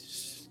obliterated.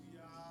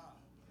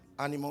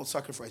 Animal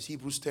sacrifice,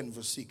 Hebrews 10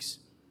 verse 6.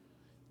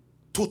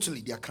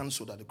 Totally, they are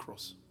cancelled at the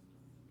cross.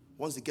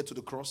 Once they get to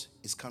the cross,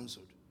 it's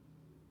cancelled.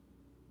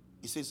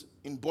 It says,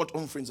 in burnt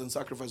offerings and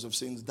sacrifice of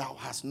sins, thou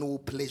hast no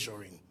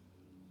pleasure in.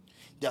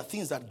 There are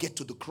things that get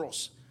to the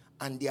cross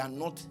and they are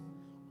not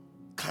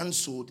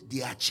cancelled,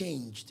 they are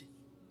changed.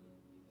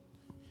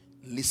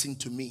 Listen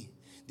to me.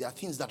 There are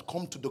things that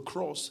come to the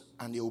cross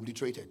and they are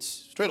obliterated.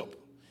 Straight up.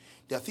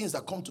 There are things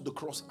that come to the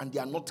cross and they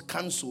are not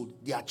cancelled,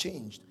 they are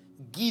changed.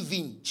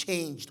 Giving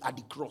changed at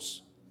the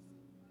cross.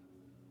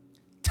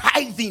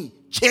 Tithing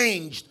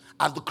changed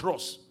at the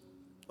cross.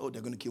 Oh,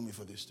 they're going to kill me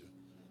for this too.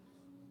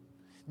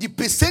 The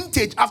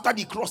percentage after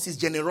the cross is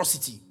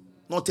generosity,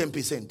 not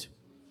 10%.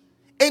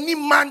 Any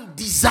man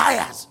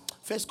desires.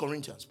 1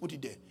 Corinthians, put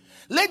it there.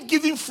 Let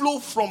giving flow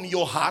from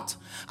your heart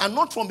and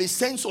not from a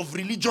sense of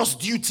religious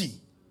duty.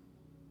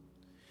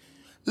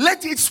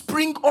 Let it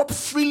spring up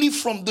freely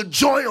from the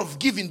joy of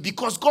giving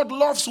because God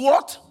loves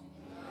what?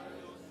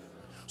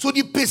 So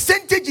the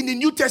percentage in the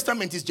New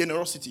Testament is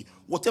generosity.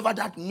 Whatever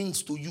that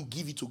means to you,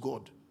 give it to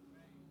God.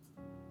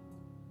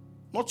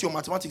 Not your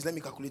mathematics. Let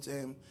me calculate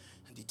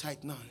the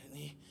tithe now.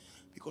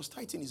 Because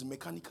tithing is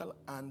mechanical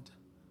and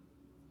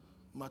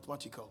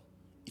mathematical.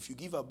 If you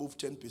give above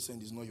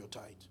 10%, it's not your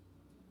tithe.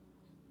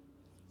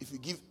 If you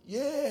give,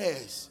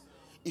 yes.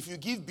 If you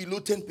give below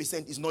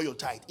 10%, it's not your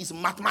tithe. It's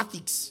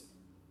mathematics.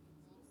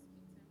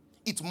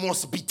 It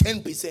must be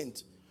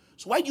 10%.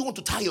 So why do you want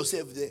to tie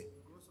yourself there?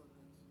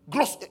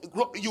 Gross,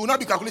 you will not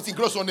be calculating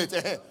gross on it.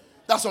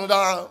 That's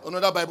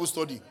another Bible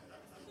study.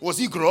 Was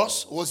he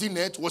gross? Was he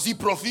net? Was he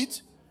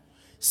profit?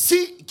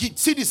 See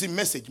this in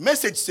message.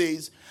 Message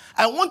says,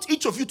 I want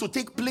each of you to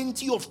take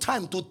plenty of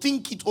time to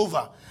think it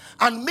over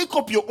and make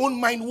up your own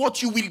mind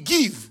what you will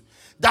give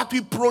that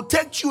will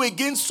protect you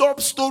against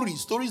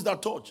stories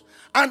that touch.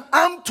 And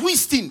arm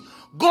twisting.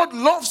 God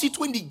loves it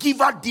when the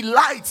giver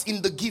delights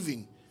in the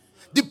giving.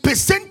 The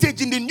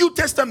percentage in the New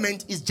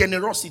Testament is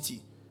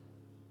generosity.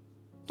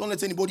 Don't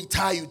let anybody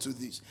tie you to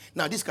this.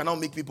 Now, this can now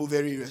make people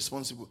very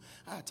irresponsible.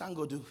 Thank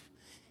God.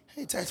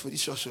 Hey, tithe for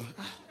this church.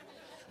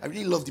 I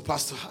really love the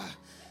pastor.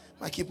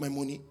 I keep my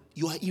money.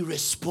 You are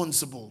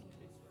irresponsible.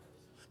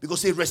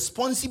 Because a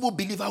responsible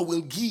believer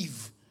will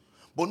give.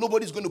 But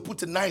nobody's going to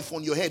put a knife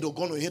on your head or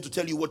gun on your head to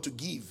tell you what to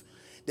give.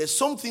 There's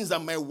some things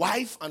that my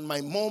wife and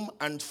my mom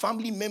and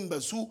family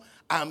members who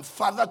I'm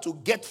father to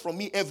get from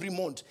me every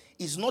month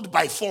is not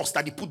by force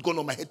that they put gun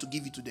on my head to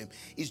give it to them.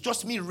 It's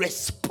just me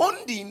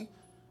responding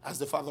as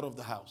the father of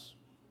the house.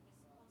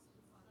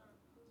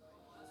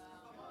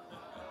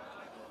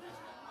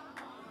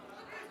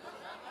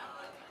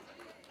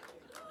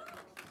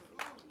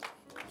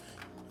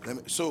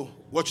 So,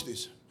 watch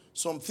this.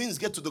 Some things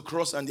get to the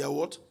cross and they are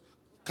what?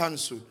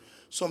 Cancelled.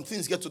 Some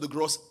things get to the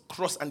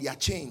cross and they are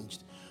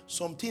changed.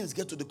 Some things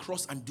get to the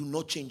cross and do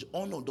not change.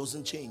 Honor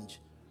doesn't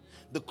change.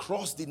 The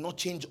cross did not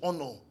change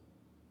honor.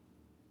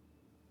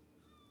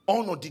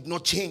 Honor did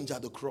not change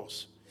at the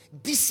cross.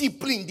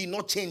 Discipline did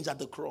not change at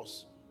the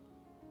cross.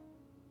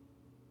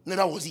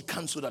 Neither was he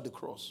cancelled at the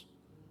cross.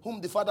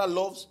 Whom the Father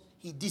loves,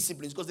 he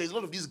disciplines. Because there's a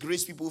lot of these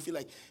grace people who feel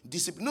like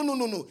discipline.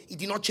 No. It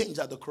did not change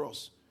at the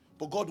cross.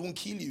 But God won't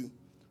kill you.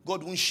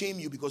 God won't shame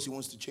you because he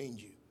wants to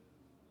change you.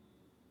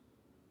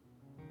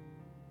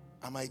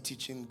 Am I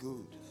teaching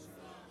good?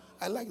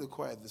 I like the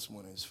quiet this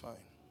morning. It's fine.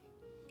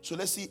 So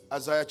let's see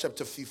Isaiah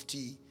chapter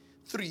 53.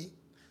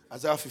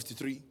 Isaiah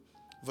 53,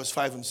 verse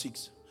 5 and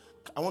 6.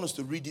 I want us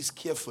to read this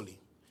carefully.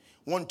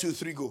 1, 2,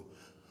 3, go.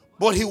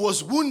 But he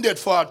was wounded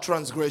for our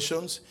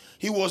transgressions.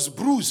 He was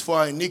bruised for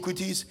our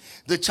iniquities.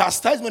 The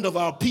chastisement of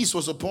our peace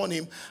was upon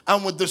him.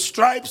 And with the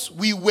stripes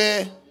we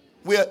were.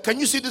 Can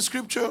you see the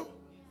scripture?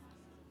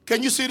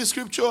 Can you see the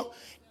scripture?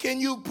 Can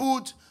you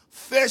put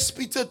 1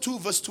 Peter 2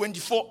 verse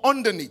 24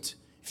 underneath?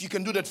 If you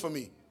can do that for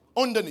me.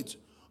 Underneath.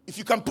 If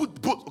you can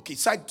put both. Okay,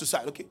 side to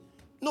side. Okay.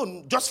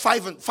 No, just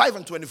 5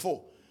 and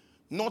 24.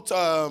 Not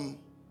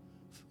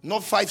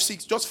 5,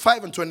 6. Just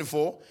 5 and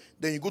 24.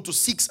 Then you go to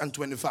 6 and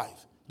 25.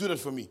 Do that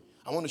for me.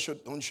 I want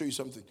to show you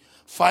something.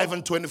 5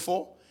 and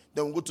 24.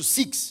 Then we'll go to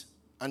 6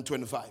 and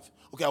 25.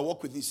 Okay, I'll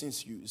walk with this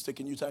since it's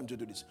taking you time to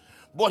do this.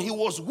 But he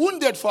was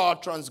wounded for our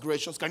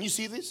transgressions. Can you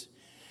see this?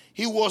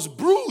 He was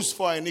bruised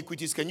for our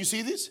iniquities. Can you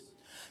see this?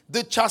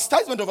 The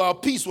chastisement of our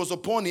peace was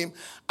upon him,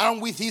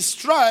 and with his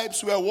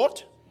stripes were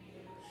what?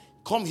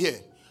 Come here.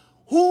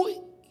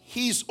 Who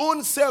his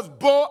own self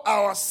bore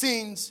our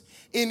sins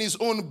in his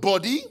own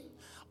body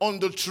on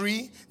the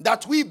tree,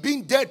 that we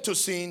being dead to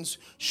sins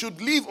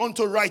should live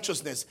unto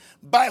righteousness.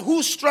 By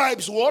whose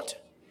stripes what?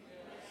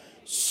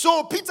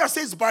 So Peter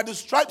says, by the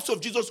stripes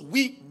of Jesus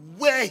we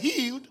were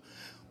healed.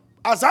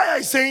 Isaiah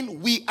is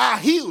saying we are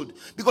healed.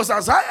 Because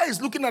Isaiah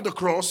is looking at the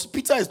cross,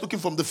 Peter is looking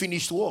from the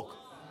finished work.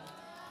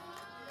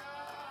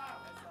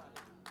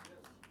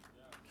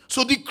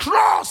 So the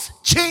cross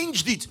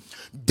changed it.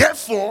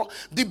 Therefore,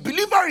 the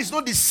believer is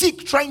not the sick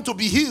trying to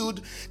be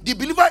healed. The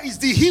believer is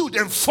the healed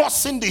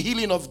enforcing the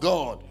healing of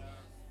God.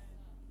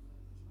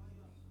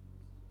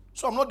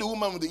 So I'm not the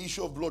woman with the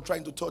issue of blood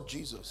trying to touch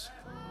Jesus.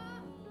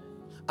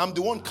 I'm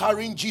the one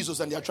carrying Jesus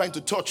and they are trying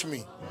to touch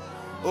me.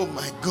 Oh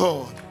my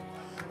God.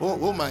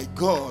 Oh my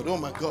God, oh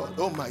my God,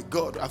 oh my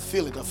God. I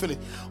feel it.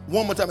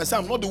 One more time, I say,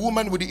 I'm not the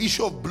woman with the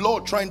issue of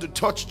blood trying to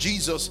touch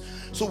Jesus.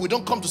 So we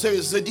don't come to say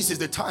this is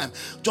the time.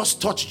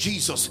 Just touch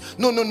Jesus.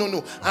 No.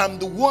 I'm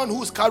the one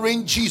who's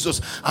carrying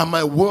Jesus and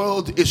my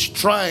world is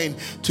trying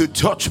to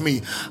touch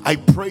me. I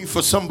pray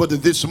for somebody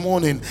this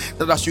morning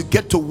that as you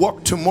get to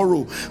work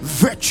tomorrow,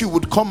 virtue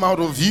would come out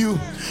of you.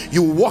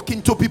 You walk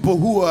into people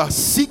who are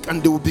sick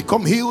and they will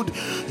become healed.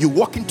 You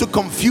walk into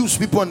confused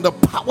people and the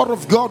power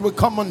of God will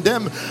come on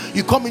them.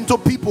 You come into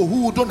people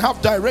who don't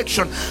have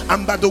direction,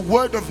 and by the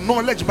word of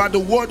knowledge, by the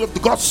word of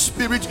the God's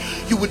Spirit,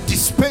 you will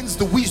dispense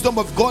the wisdom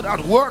of God at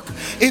work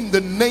in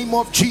the name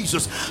of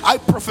Jesus. I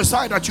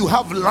prophesy that you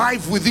have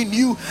life within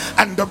you,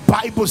 and the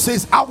Bible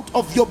says out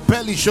of your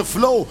belly shall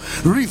flow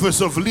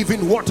rivers of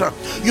living water.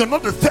 You're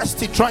not the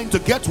thirsty trying to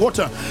get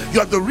water,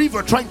 you're the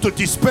river trying to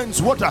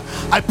dispense water.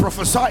 I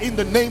prophesy in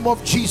the name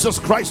of Jesus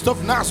Christ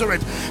of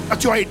Nazareth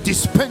that you are a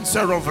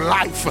dispenser of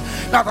life.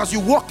 That as you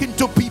walk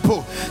into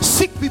people,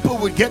 sick people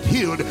will get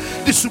healed.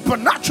 The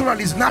supernatural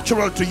is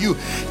natural to you.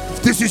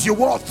 If this is your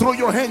word, throw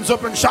your hands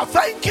up and shout,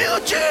 thank you,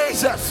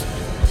 Jesus.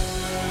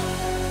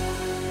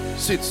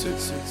 Sit.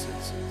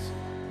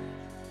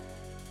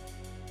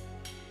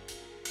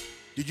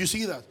 Did you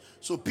see that?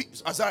 So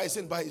Isaiah is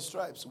saying, by his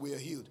stripes we are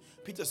healed.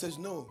 Peter says,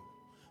 no,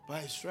 by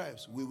his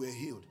stripes we were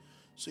healed.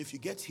 So if you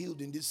get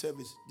healed in this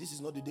service, this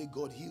is not the day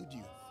God healed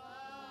you.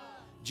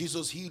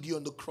 Jesus healed you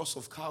on the cross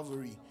of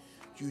Calvary.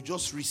 You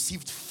just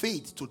received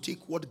faith to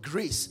take what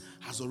grace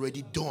has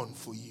already done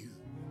for you.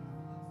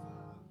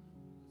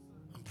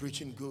 I'm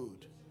preaching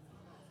good.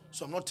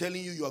 So I'm not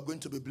telling you are going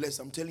to be blessed.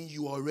 I'm telling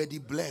you are already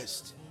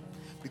blessed.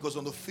 Because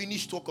on the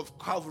finished work of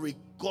Calvary,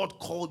 God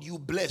called you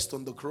blessed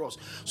on the cross.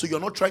 So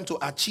you're not trying to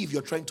achieve,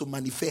 you're trying to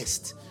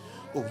manifest.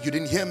 Oh, you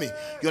didn't hear me.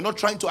 You're not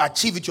trying to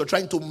achieve it, you're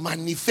trying to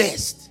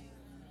manifest.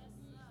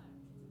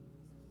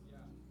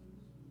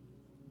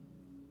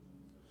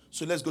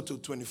 So let's go to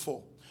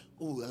 24.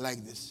 Oh, I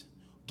like this.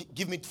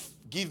 Give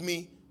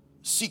me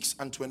 6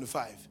 and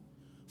 25.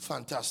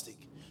 Fantastic.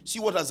 See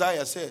what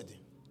Isaiah said.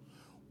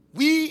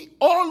 We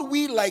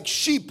like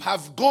sheep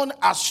have gone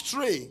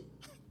astray.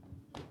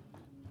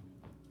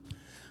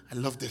 I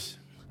love this.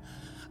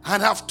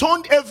 And have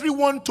turned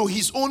everyone to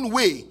his own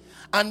way.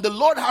 And the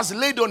Lord has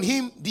laid on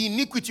him the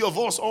iniquity of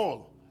us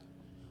all.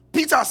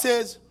 Peter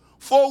says,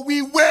 for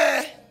we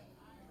were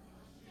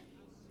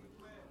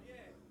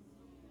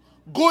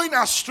going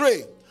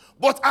astray,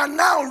 but are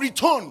now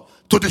returned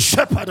to the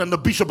shepherd and the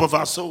bishop of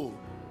our soul.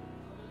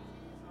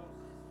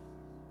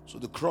 So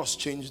the cross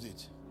changed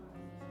it.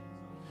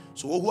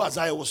 So who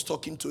Isaiah was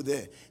talking to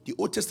there, the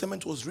Old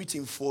Testament was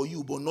written for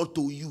you, but not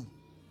to you.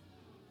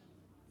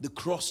 The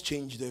cross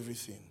changed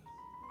everything.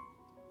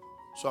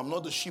 So I'm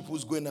not the sheep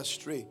who's going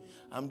astray.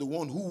 I'm the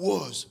one who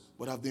was,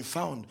 but have been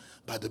found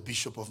by the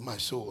bishop of my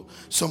soul.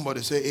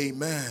 Somebody say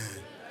amen.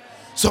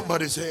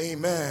 Somebody say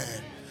amen.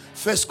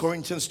 1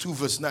 Corinthians 2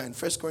 verse 9.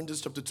 1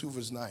 Corinthians chapter 2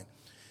 verse 9.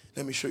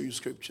 Let me show you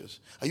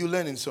scriptures. Are you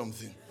learning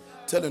something?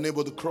 Tell the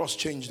neighbor the cross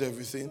changed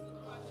everything.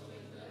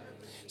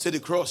 Say the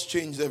cross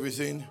changed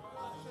everything.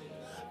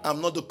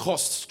 I'm not the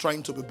cost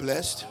trying to be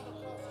blessed.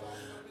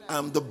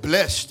 I'm the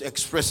blessed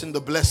expressing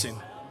the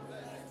blessing.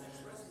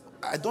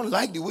 I don't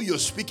like the way you're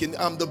speaking.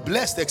 I'm the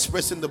blessed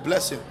expressing the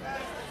blessing.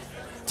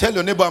 Tell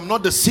your neighbor, I'm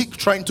not the sick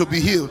trying to be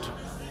healed.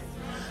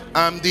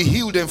 I'm the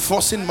healed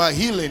enforcing my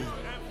healing.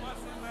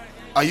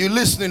 Are you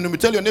listening to me?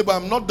 Tell your neighbor,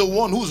 I'm not the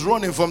one who's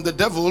running from the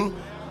devil.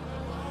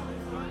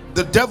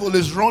 The devil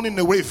is running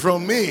away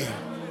from me.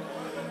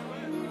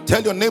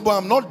 Tell your neighbor,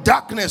 I'm not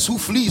darkness who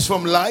flees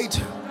from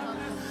light.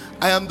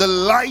 I am the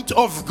light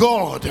of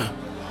God.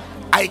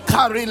 I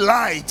carry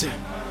light.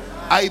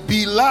 I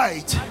be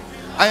light.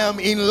 I am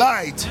in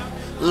light.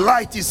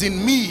 Light is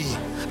in me.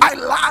 I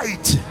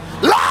light.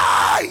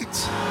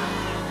 Light.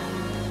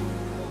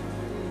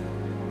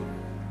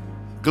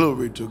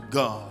 Glory to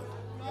God.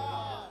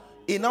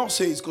 He now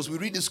says, because we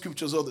read the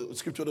scriptures all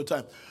the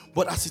time,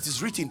 but as it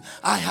is written,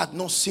 I had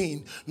not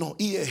seen, nor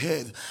ear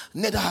heard,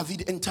 neither have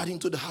it entered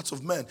into the hearts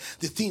of man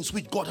the things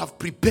which God have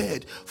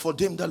prepared for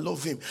them that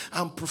love him.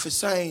 I'm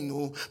prophesying,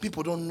 oh,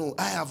 people don't know.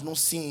 I have not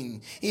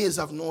seen, ears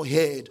have not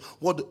heard.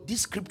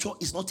 This scripture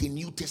is not a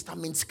New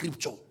Testament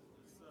scripture.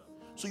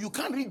 So you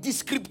can't read this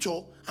scripture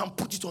and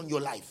put it on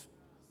your life.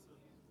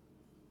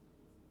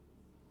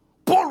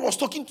 Paul was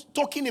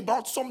talking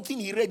about something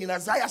he read in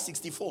Isaiah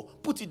 64.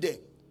 Put it there.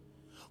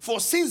 For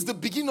since the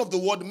beginning of the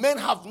world, men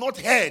have not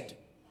heard,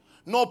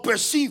 nor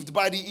perceived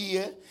by the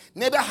ear,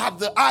 neither have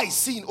the eye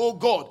seen, O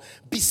God,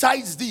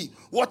 besides thee,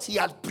 what he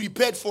had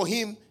prepared for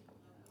him.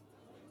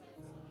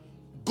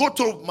 Go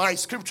to my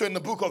scripture in the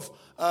book of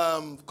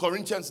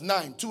Corinthians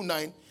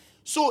 9:2-9.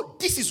 So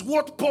this is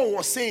what Paul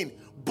was saying.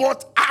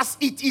 But as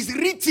it is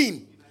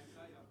written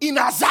in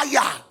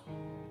Isaiah.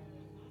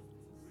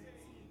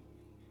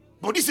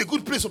 But this is a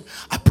good place of,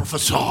 I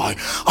prophesy,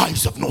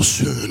 eyes have not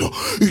seen,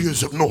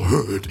 ears have not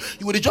heard.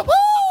 You would jump,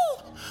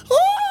 oh,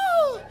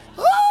 oh,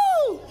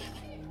 oh.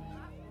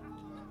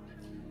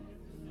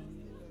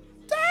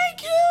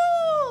 Thank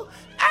you.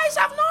 Eyes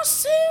have not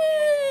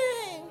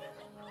seen.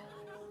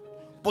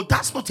 But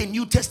that's not a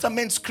New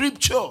Testament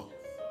scripture.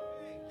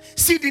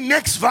 See the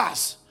next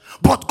verse.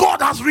 But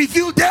God has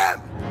revealed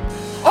them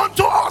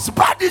unto us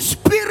by the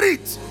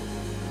Spirit.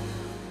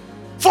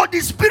 For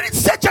the Spirit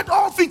searcheth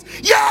all things,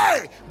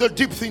 yea, the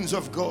deep things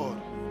of God.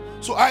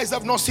 So eyes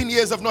have not seen,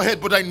 ears have not heard,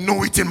 but I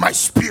know it in my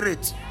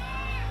spirit.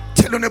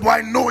 Tell your neighbor,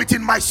 I know it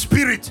in my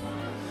spirit.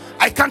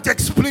 I can't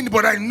explain it,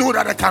 but I know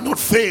that I cannot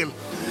fail.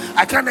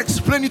 I can't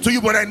explain it to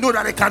you, but I know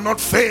that I cannot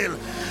fail.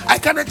 I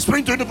can't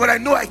explain to you, but I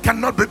know I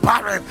cannot be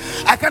barren.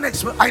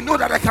 I know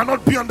that I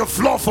cannot be on the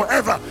floor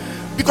forever,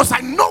 because I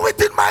know it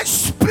in my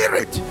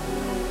spirit.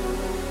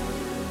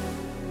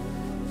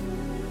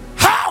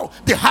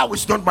 The how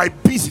is not my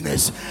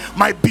business.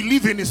 My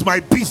believing is my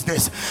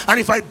business. And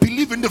if I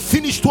believe in the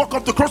finished work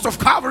of the cross of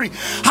Calvary,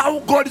 how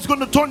God is going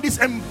to turn this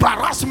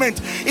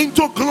embarrassment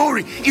into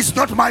glory is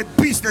not my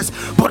business,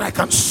 but I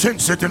can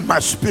sense it in my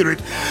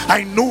spirit.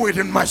 I know it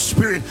in my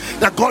spirit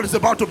that God is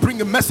about to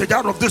bring a message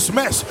out of this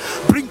mess,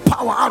 bring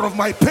power out of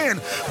my pain,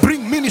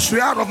 bring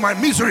ministry out of my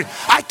misery.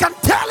 I can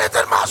tell it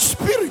in my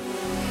spirit.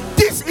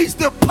 This is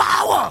the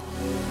power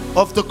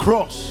of the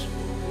cross.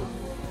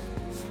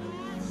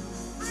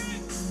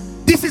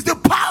 This is the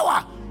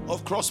power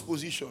of cross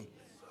position.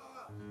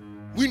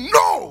 We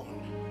know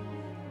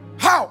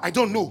how. I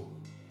don't know.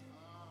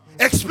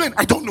 Explain.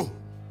 I don't know.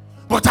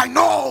 But I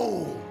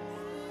know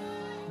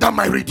that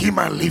my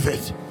Redeemer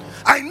liveth.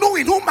 I know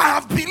in whom I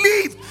have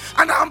believed,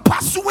 and I am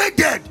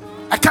persuaded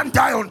I can't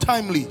die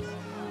untimely.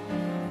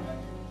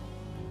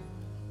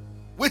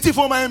 Waiting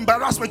for my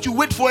embarrassment, you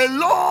wait for a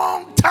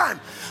long time.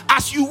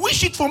 As you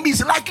wish it for me,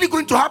 it's likely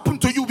going to happen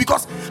to you,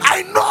 because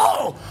I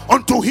know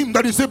unto him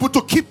that is able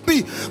to keep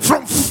me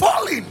from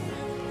falling.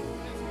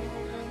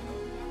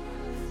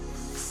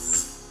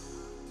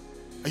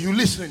 Are you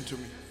listening to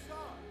me?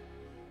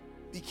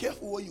 Be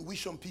careful what you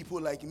wish on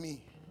people like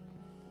me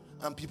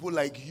and people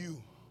like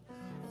you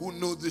who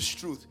know this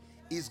truth.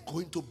 Is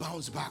going to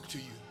bounce back to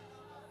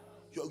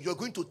you. You're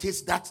going to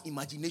taste that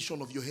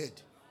imagination of your head.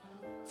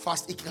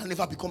 Fast, it can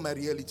never become my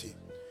reality.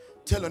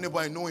 Tell your neighbor,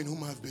 I know in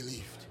whom I have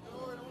believed.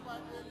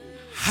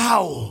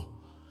 How?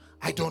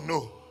 I don't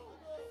know.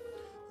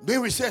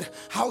 Mary said,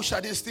 how shall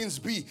these things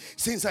be,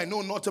 since I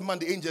know not a man?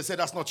 The angel said,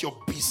 that's not your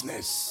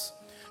business.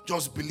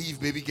 Just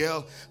believe, baby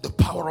girl. The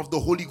power of the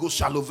Holy Ghost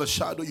shall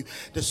overshadow you.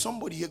 There's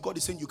somebody here, God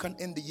is saying you can't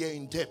end the year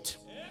in debt.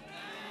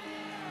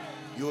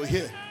 You're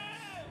here.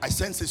 I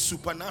sense a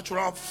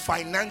supernatural,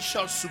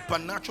 financial,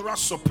 supernatural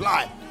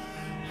supply.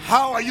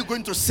 How are you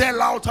going to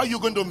sell out? How are you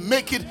going to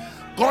make it?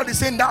 God is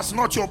saying that's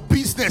not your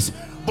business.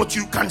 But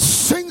you can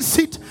sense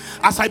it.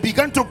 As I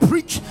began to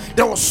preach,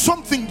 there was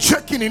something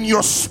checking in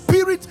your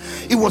spirit.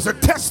 It was a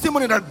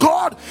testimony that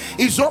God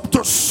is up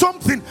to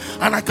something,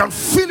 and I can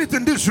feel it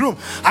in this room.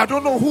 I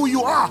don't know who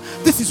you are.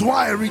 This is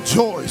why I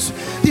rejoice.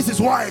 This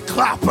is why I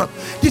clap.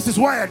 This is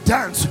why I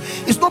dance.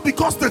 It's not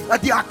because the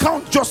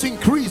account just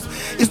increased.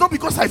 It's not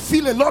because I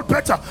feel a lot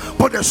better,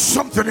 but there's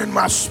something in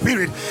my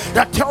spirit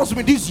that tells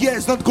me this year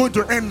is not going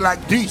to end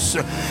like this.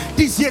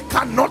 This year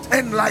cannot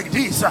end like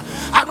this.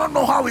 I don't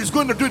know how he's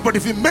going to do it, but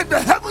if he made the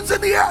heavens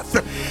and the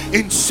earth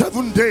in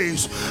 7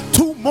 days,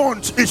 2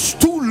 months is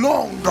too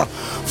long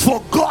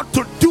for God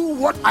to do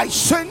what I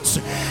sense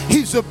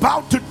he's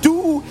about to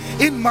do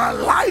in my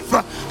life.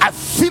 I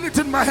feel it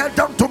in my head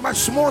down to my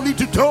small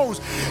little toes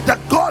that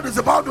God is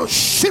about to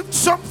shift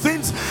some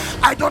things.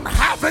 I don't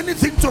have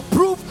anything to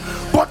prove,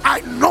 but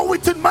I know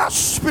it in my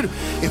spirit.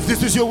 If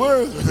this is your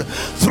word,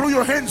 throw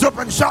your hands up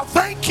and shout,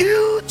 thank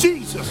you,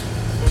 Jesus.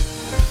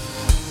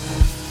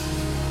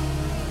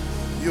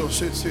 Yo,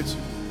 sit.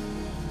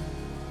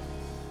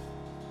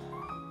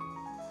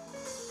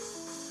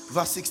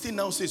 Verse 16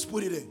 now says,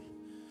 put it in.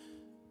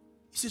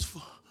 He says,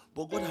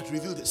 but God had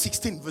revealed it.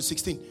 16, verse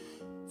 16.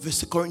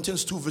 Verse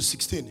Corinthians 2, verse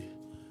 16.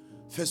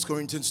 1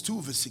 Corinthians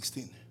 2, verse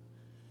 16.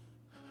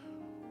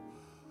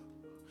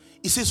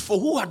 He says, for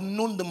who had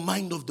known the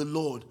mind of the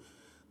Lord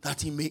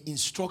that he may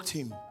instruct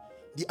him?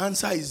 The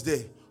answer is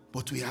there,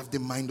 but we have the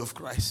mind of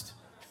Christ.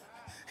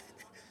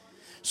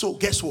 So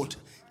guess what?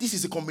 This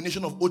is a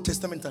combination of Old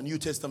Testament and New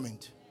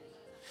Testament.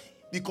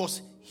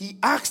 Because he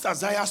asked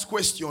Isaiah's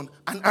question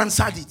and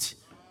answered it.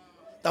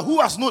 That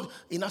who has known,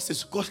 in us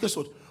says, God, guess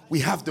what? We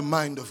have the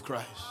mind of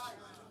Christ.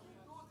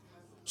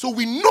 So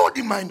we know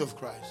the mind of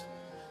Christ.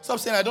 Stop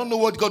saying, I don't know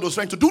what God was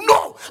trying to do.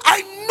 No,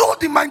 I know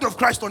the mind of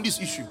Christ on this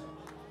issue.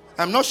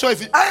 I'm not sure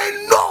if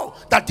I know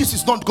that this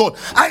is not God.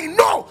 I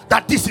know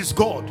that this is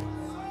God.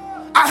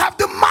 I have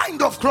the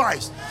mind of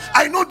Christ.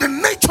 I know the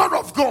nature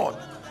of God.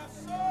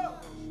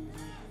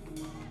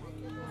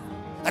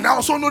 And I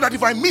also know that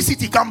if I miss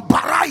it, he can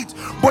bar it.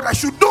 But I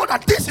should know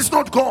that this is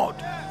not God.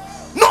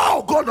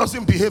 No, God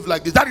doesn't behave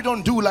like this. Daddy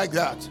don't do like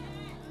that.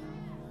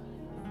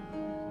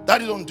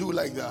 Daddy don't do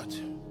like that.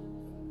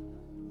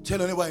 Tell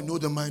anybody I know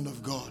the mind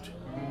of God.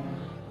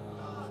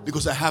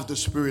 Because I have the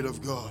Spirit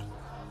of God.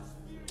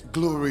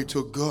 Glory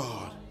to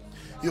God.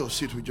 Yo,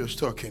 sit, we're just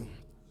talking.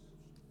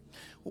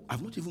 Oh,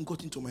 I've not even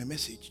got into my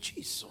message.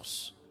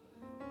 Jesus.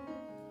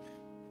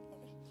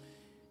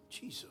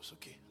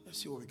 Okay, let's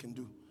see what we can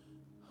do.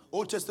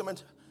 Old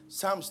Testament,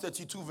 Psalms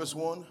 32 verse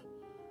 1.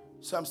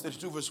 Psalms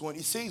 32 verse 1.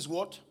 It says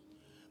what?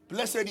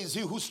 Blessed is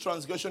he whose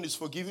transgression is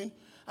forgiven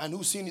and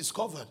whose sin is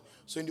covered.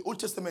 So in the Old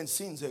Testament,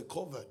 sins are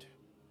covered.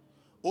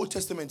 Old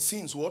Testament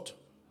sins what?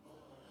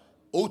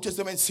 Old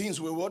Testament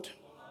sins were what?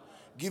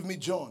 Give me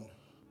John.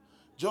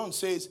 John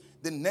says,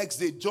 the next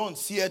day, John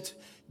seeth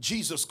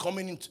Jesus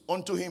coming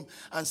unto him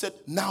and said,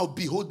 now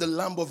behold the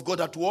Lamb of God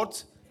at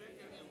what?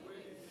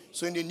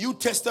 So in the New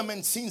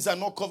Testament, sins are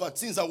not covered.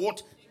 Sins are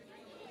what?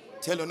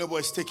 Tell your neighbor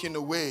it's taken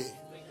away.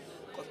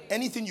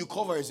 Anything you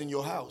cover is in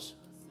your house.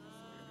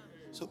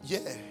 So yeah,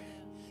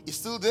 it's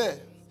still there.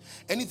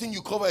 Anything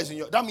you cover is in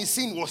your... That means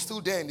sin was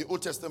still there in the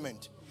Old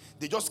Testament.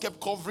 They just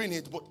kept covering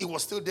it, but it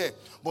was still there.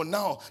 But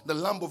now the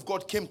Lamb of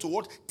God came to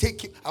what?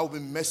 Take it. I will be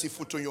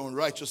merciful to your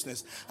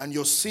unrighteousness, and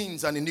your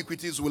sins and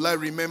iniquities will I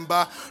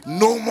remember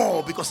no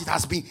more, because it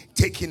has been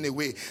taken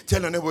away.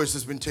 Tell your neighbor it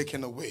has been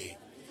taken away.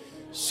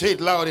 Say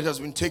it loud, it has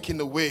been taken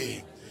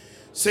away.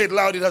 Say it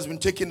loud, it has been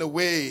taken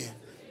away.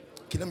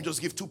 Okay, let me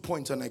just give 2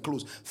 points and I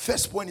close.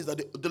 First point is that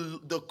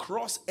the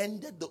cross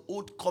ended the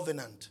old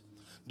covenant.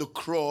 The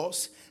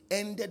cross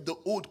ended the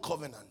old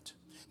covenant.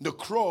 The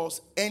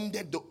cross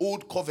ended the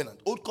old covenant.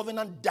 Old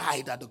covenant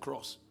died at the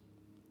cross.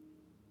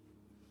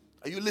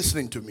 Are you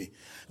listening to me?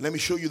 Let me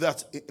show you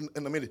that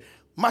in a minute.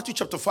 Matthew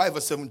chapter 5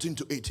 verse 17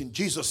 to 18.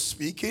 Jesus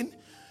speaking,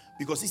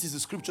 because this is a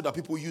scripture that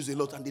people use a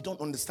lot and they don't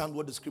understand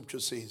what the scripture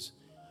says.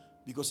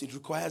 Because it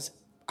requires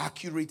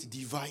accurate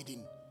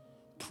dividing,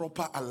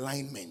 proper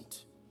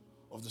alignment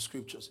of the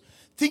scriptures.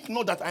 Think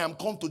not that I am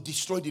come to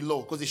destroy the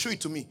law, because they show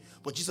it to me.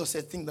 But Jesus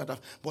said, think that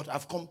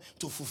I've come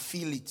to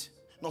fulfill it.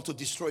 Not to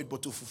destroy it,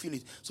 but to fulfill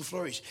it. So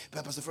Flourish,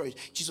 Pastor Flourish,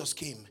 Jesus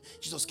came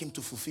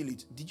to fulfill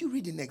it. Did you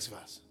read the next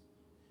verse?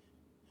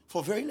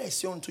 For verily I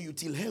say unto you,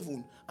 till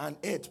heaven and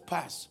earth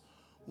pass,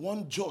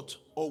 one jot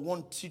or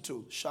one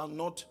tittle shall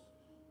not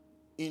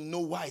in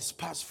no wise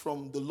pass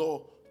from the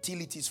law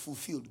till it is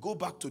fulfilled. Go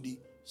back to the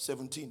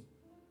 17.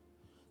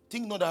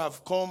 Think not that I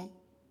have come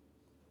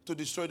to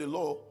destroy the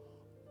law,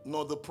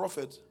 nor the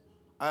prophet.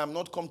 I am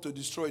not come to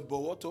destroy it, but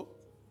what?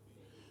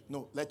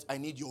 No, I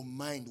need your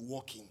mind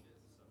walking.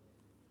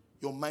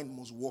 Your mind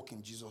must walk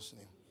in Jesus'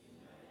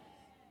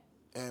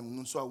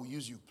 name. So I will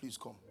use you. Please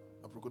come.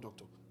 Aproko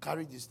doctor.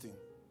 Carry this thing.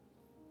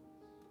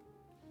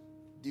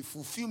 The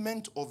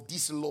fulfillment of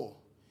this law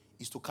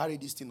is to carry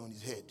this thing on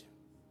his head.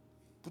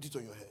 Put it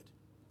on your head.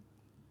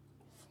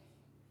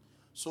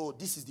 So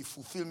this is the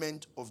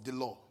fulfillment of the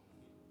law.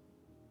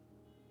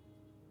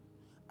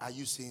 Are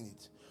you saying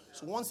it?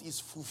 So once it's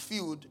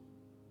fulfilled,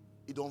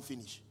 it don't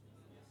finish.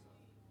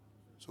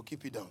 So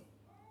keep it down.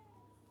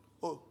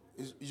 Oh,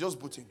 it's just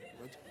booting.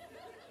 Right?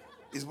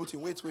 It's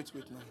booting. Wait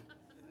now.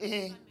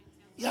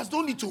 He has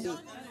done it to.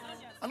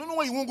 I don't know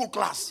why you won't go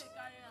class.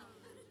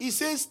 He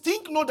says,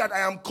 think not that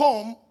I am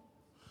come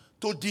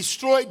to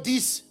destroy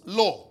this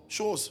law.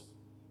 Shows.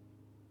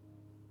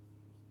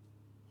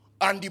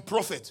 And the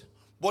prophet.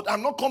 But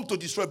I'm not come to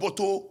destroy, but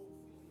to.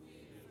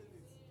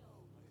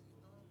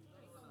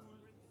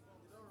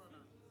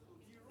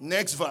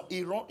 Next verse.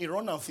 He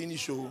run and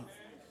finish. Oh.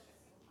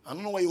 I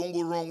don't know why you won't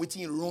go wrong with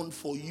him run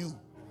for you.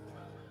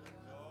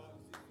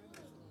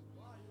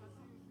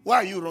 Why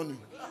are you running?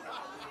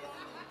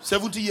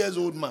 70 years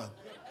old man.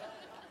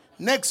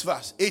 Next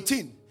verse,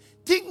 18.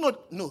 Think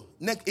not, no,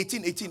 next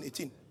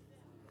 18.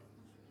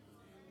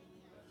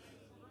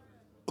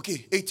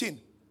 Okay,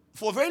 18.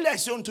 For verily I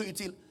say unto you,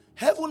 till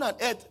heaven and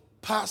earth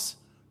pass,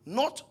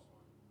 not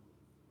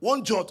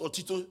one jot or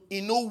tittle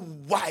in no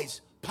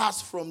wise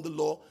pass from the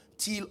law,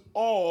 till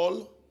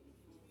all,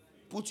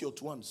 put your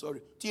to one,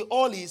 sorry, till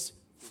all is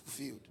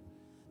fulfilled.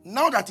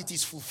 Now that it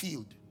is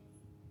fulfilled,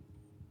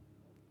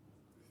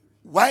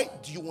 why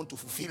do you want to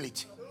fulfill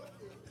it?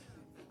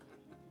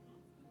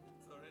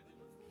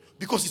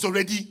 Because it's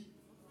already.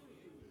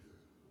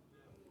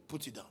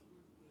 Put it down.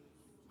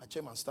 My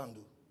chairman stand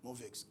though. No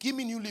vex. Give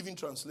me New Living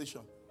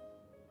Translation.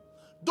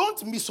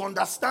 Don't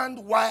misunderstand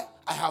why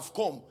I have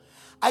come.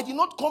 I did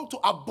not come to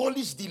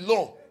abolish the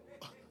law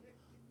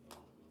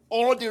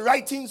or the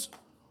writings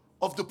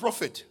of the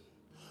prophet.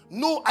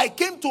 No, I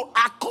came to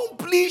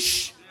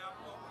accomplish.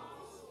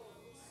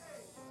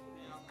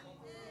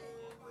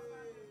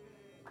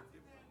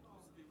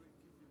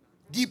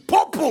 The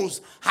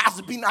purpose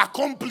has been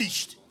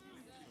accomplished.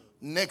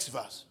 Next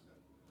verse.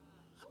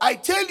 I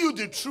tell you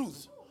the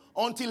truth,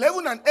 until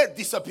heaven and earth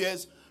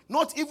disappears,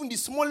 not even the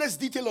smallest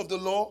detail of the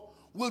law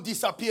will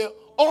disappear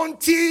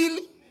until.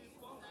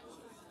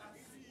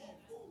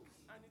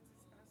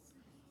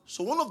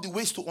 So one of the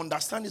ways to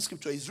understand the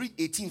scripture is read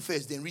 18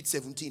 first, then read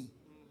 17.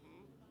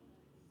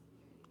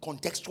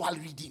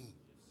 Contextual reading.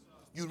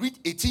 You read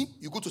 18,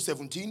 you go to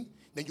 17,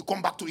 then you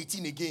come back to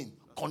 18 again.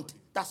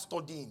 That's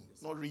studying,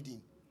 not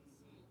reading.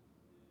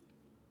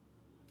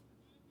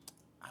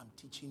 I'm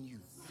teaching you.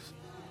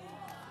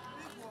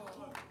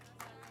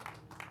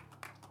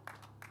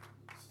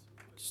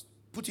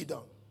 Put it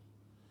down.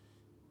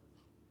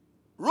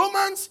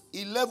 Romans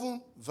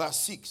 11 verse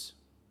 6.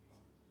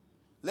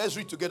 Let's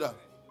read together.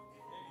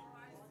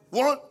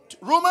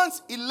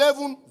 Romans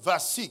 11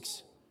 verse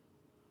 6.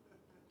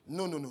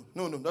 No.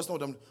 That's not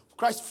what I'm.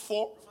 Christ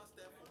 4.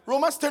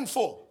 Romans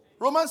 10:4.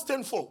 Romans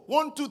 10:4.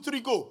 1, 2, 3,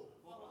 go.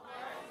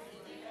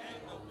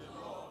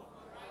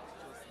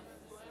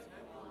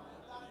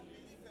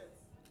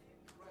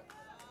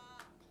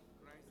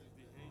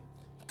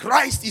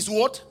 Christ is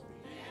what?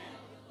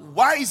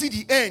 Why is it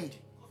the end?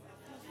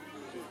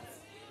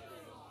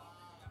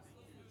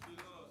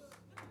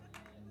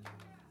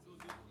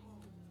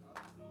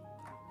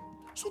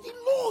 So the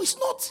law is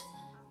not,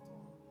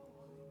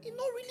 it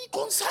not really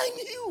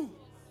concerning you.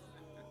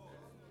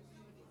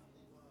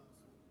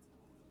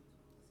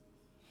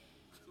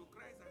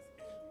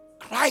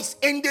 Christ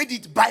ended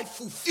it by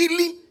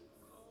fulfilling.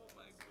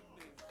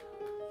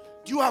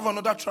 Do you have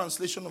another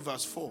translation of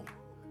verse 4?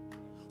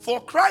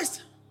 For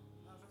Christ.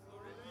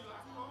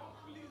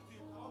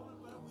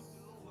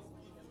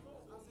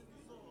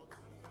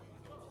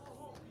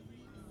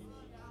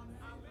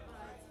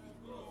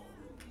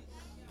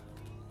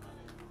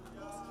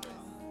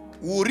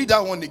 We'll read that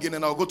one again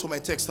and I'll go to my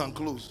text and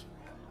close.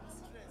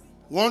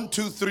 1,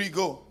 2, 3,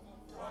 go.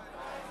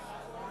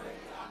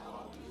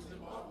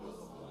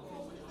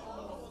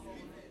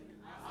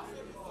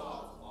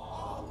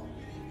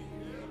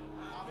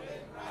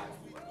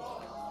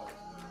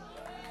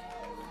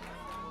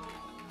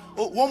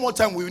 Oh, one more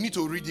time we need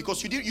to read it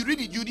because it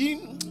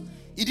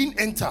didn't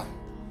enter.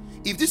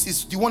 If this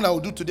is the one I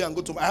will do today and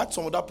go to, I had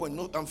some other point.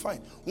 No, I'm fine.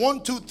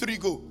 1, 2, 3,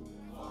 go.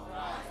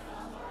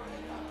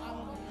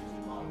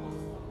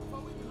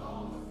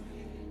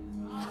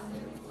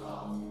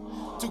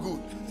 Too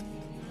good.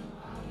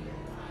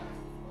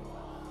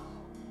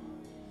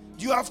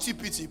 Do you have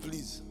TPT,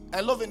 please?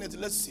 I love it.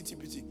 Let's see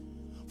TPT.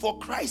 For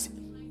Christ.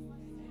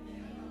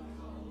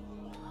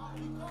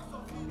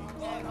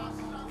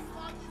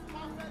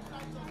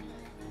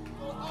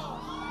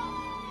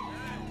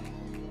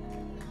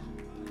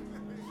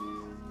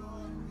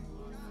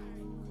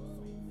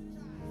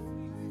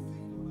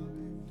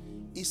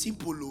 It's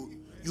simple.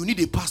 You need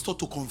a pastor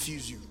to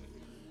confuse you.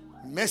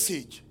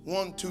 Message.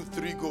 1, 2,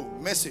 3, go.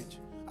 Message.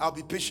 I'll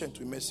be patient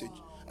with message.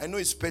 I know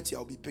it's petty.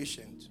 I'll be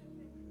patient.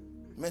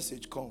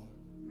 Message, come.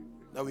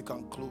 That we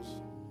can close.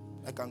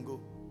 I can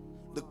go.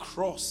 The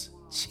cross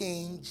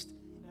changed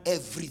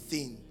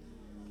everything.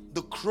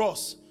 The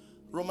cross.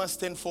 Romans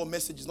 10:4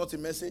 message is not a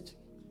message.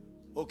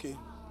 Okay.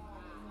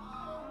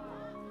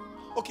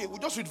 Okay, we'll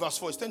just read verse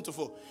 4. It's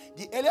 10-4.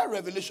 The earlier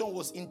revelation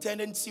was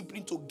intended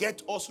simply to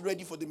get us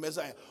ready for the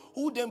Messiah,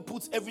 who then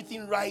puts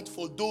everything right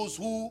for those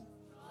who.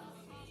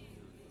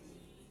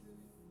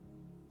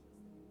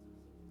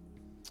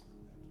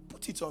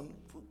 Put it on.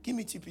 Give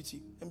me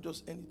TPT. I'm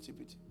just any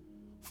TPT.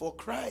 For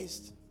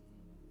Christ.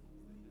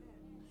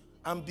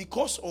 And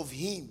because of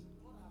him.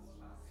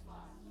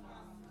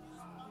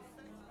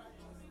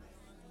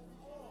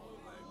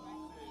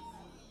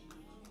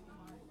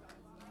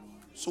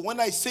 So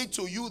when I say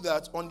to you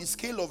that on the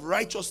scale of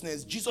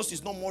righteousness, Jesus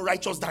is not more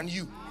righteous than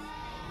you.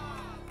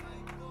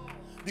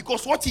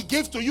 Because what he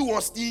gave to you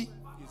was his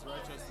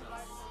righteousness.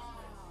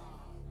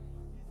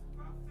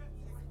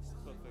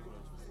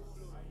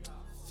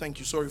 Thank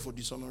you. Sorry for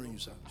dishonoring you,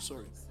 sir.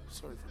 Sorry for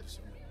dishonoring.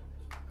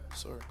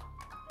 Sorry.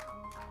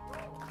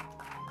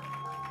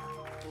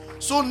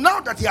 So now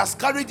that he has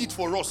carried it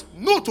for us,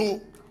 no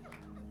to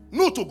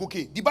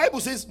okay. The Bible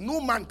says no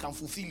man can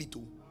fulfill it.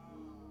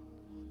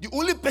 The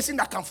only person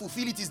that can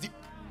fulfill it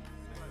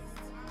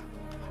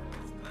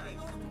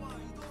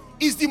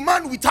is the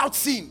man without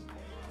sin.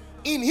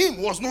 In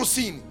him was no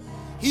sin.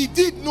 He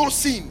did no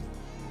sin.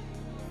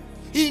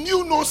 He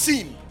knew no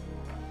sin.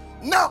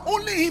 Now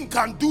only him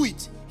can do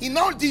it. He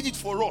now did it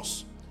for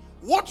us.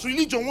 What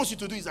religion wants you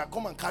to do is that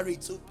come and carry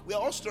it. So we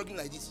are all struggling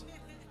like this.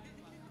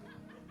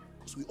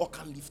 Because we all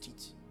can't lift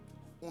it.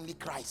 Only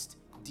Christ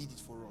did it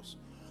for us.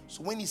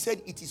 So when he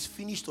said it is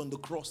finished on the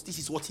cross, this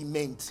is what he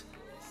meant.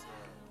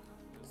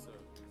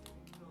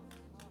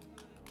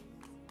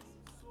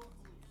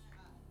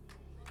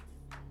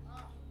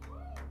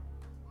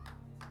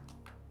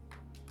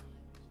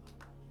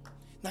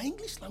 Now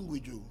English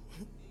language,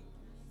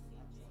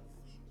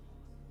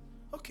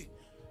 okay,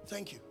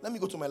 thank you. Let me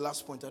go to my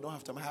last point. I don't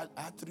have time.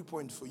 I had 3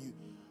 points for you.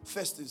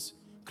 First is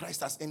Christ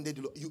has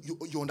ended.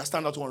 You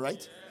understand that one,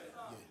 right?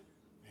 Yeah.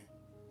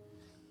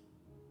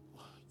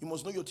 You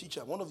must know your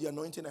teacher. One of the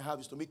anointing I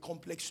have is to make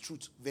complex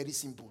truth very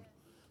simple.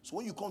 So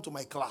when you come to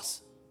my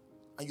class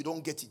and you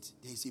don't get it,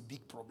 there is a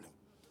big problem.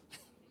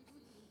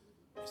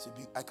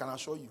 I can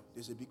assure you,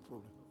 there's a big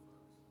problem.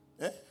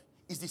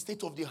 It's the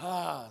state of the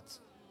heart.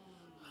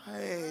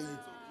 Hey,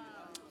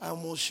 I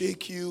must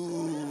shake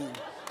you.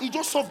 He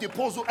just solved the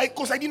puzzle.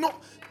 Because I did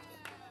not.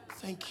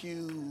 Thank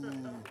you.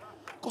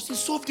 Because he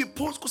solved the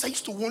puzzle. Because I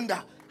used to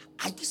wonder,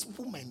 are these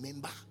people my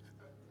member?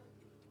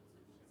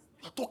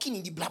 You're talking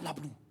in the blah blah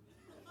blue.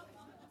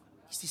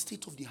 It's the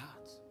state of the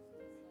heart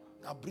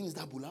that brings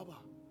that bulaba.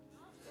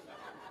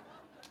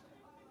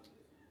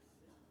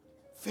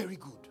 Very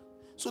good.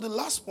 So the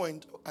last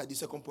point, the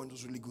second point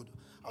was really good.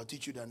 I'll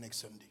teach you that next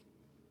Sunday.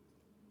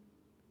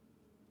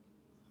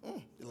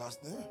 The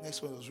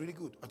next one was really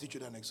good. I'll teach you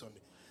that next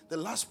Sunday. The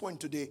last point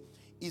today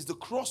is the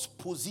cross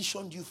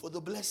positioned you for the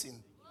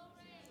blessing.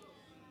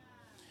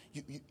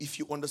 If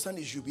you understand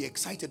it, you'll be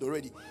excited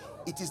already.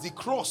 It is the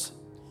cross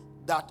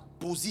that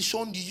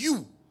positioned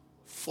you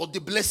for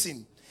the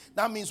blessing.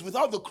 That means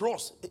without the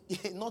cross,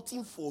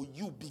 nothing for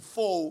you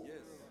before.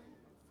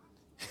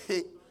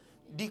 Yes.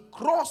 The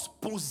cross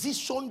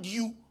positioned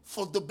you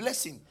for the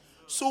blessing.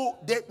 So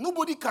that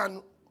nobody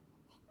can,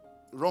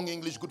 wrong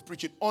English, good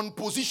preaching,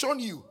 unposition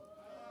you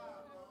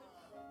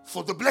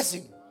for the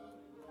blessing.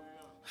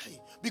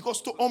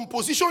 Because to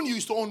unposition you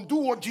is to undo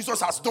what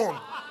Jesus has done.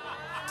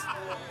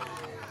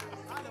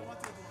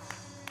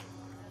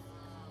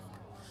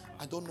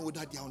 I don't know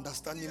that they are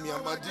understanding me. I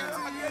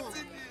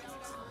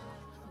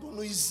don't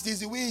know.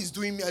 There's a way he's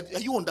doing me. Are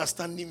you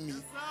understanding me?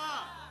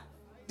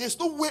 There's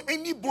no way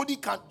anybody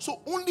can.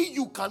 So only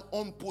you can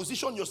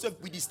unposition yourself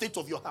with the state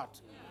of your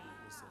heart.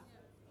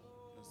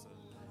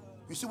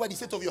 You see why the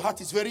state of your heart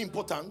is very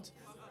important?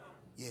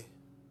 Yeah.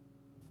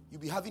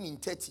 You'll be having in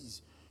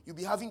 30s. You'll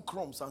be having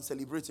crumbs and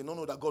celebrating.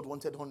 No, that God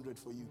wanted 100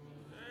 for you.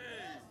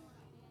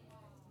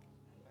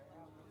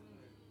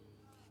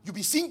 You'll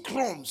be seeing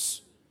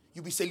crumbs.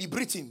 You'll be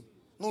celebrating.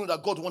 No,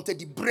 that God wanted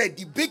the bread,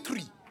 the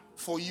bakery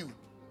for you.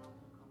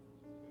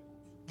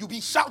 You'll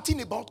be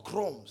shouting about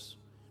crumbs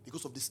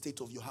because of the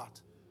state of your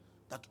heart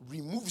that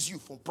removes you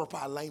from proper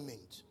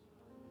alignment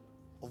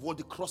of what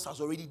the cross has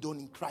already done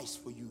in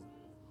Christ for you,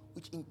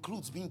 which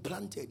includes being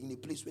planted in a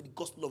place where the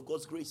gospel of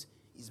God's grace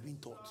is being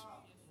taught.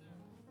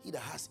 He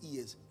that has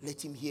ears,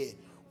 let him hear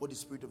what the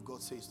Spirit of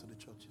God says to the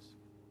churches.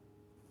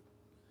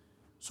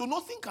 So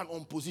nothing can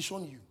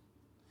unposition you.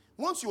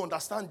 Once you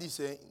understand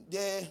this,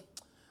 there's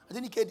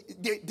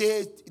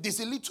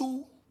a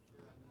little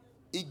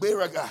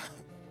Igberaga.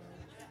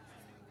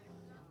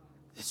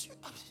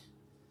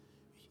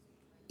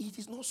 It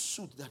is not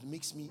suit that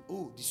makes me,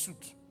 the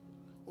suit.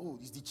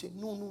 It's the chain.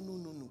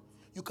 No.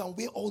 You can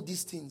wear all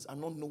these things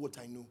and not know what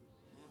I know.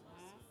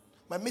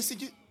 My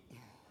message is,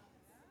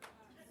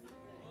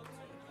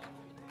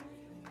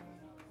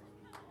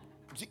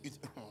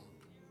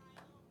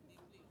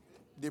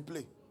 they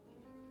play.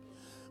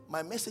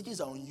 My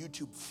messages are on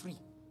YouTube free.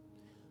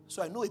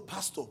 So I know a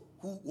pastor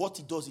who, what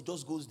he does, he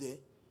just goes there.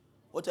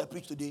 What I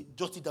preach today,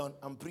 jot it down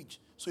and preach.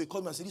 So he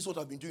called me and said, this is what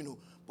I've been doing,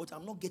 but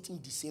I'm not getting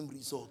the same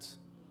results.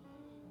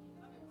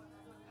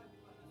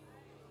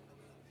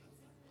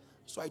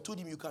 So I told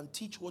him, you can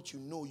teach what you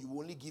know, you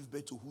only give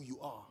birth to who you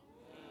are.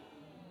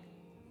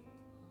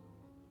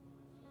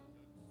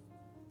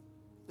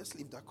 Let's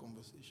leave that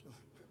conversation.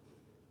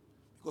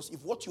 Because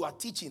if what you are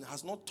teaching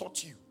has not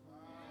taught you.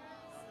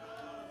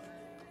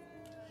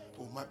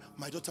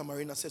 My daughter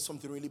Marina said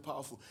something really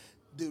powerful.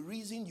 The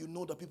reason you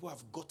know that people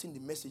have gotten the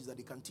message that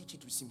they can teach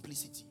it with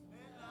simplicity.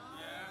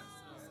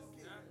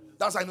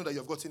 That's how I know that you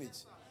have gotten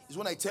it. It's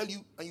when I tell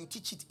you and you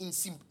teach it in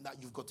simple that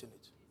you've gotten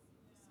it.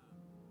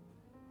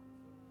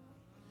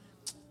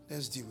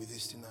 Let's deal with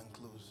this thing and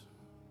close.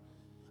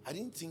 I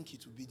didn't think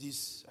it would be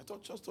this. I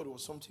just thought it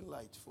was something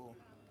light for.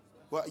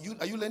 Well,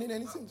 are you learning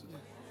anything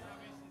today?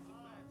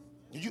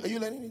 Are you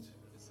learning it?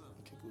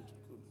 Okay, good.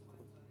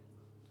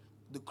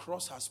 The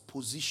cross has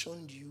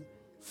positioned you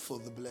for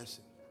the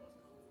blessing.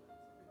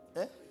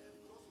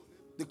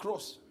 The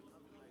cross.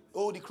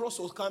 Oh, the cross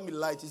can't be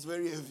light. It's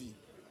very heavy.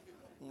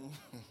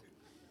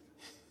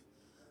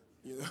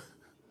 You know.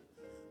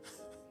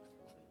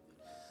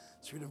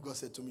 Spirit of God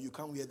said to me, you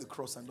can't wear the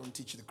cross and don't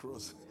teach the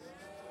cross.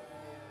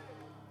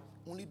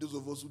 Only those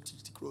of us who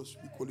teach the cross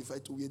should be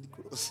qualified to wear the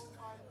cross.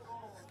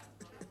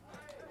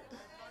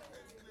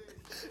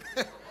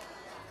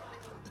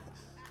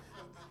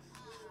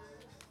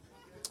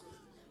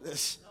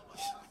 Let's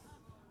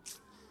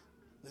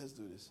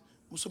do this.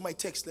 So my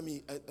text, let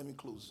me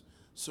close.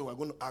 So we're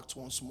going to act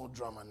one small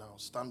drama now.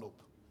 Stand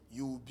up.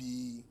 You will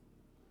be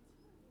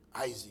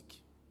Isaac.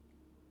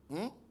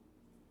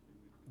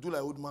 Do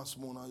like old man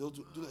small now.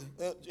 Do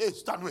like, hey,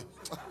 stand with.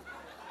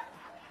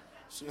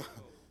 So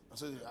I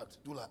said,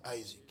 do like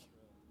Isaac.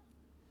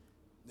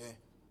 There,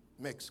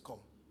 Max, come.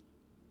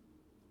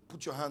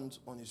 Put your hand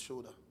on his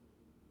shoulder.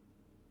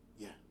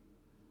 Yeah.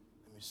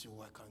 Let me see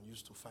who I can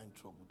use to find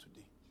trouble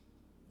today.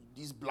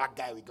 This black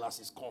guy with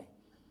glasses, come.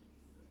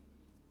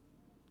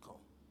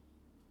 Come.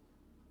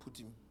 Put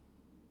him.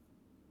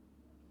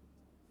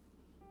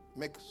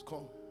 Max,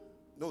 come.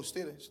 No,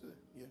 stay there.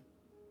 Yeah.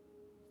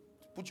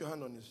 Put your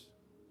hand on this.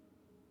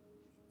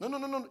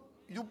 No.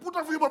 You put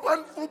up your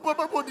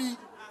body.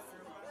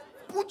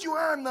 Put your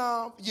hand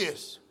now.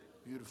 Yes.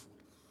 Beautiful.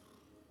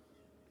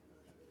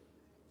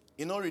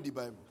 You know, read the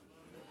Bible.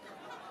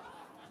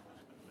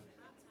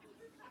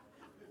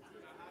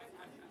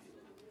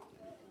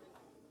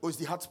 Oh, it's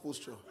the heart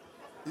posture.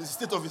 It's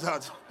the state of his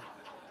heart.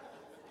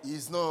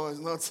 It's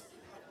not.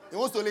 He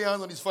wants to lay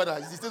hands on his father.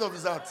 It's the state of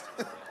his heart.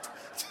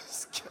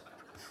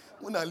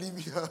 When I leave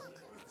here.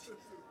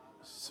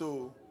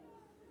 So,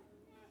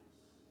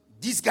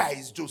 this guy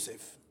is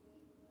Joseph.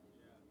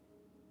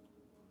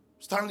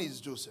 Stanley is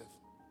Joseph.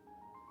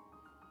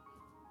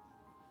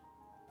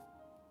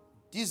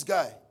 This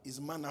guy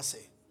is Manasseh.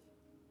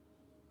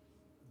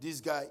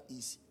 This guy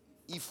is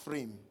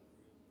Ephraim.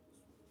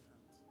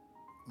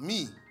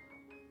 Me,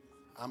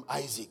 I'm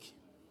Isaac.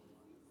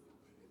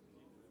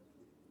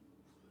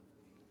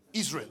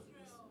 Israel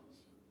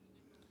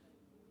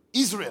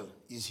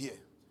is here.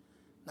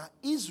 Now,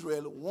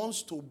 Israel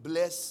wants to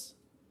bless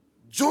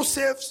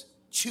Joseph's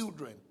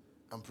children.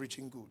 I'm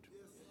preaching good.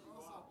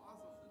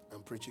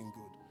 I'm preaching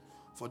good.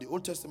 For the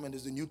Old Testament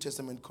is the New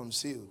Testament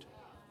concealed.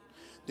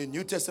 The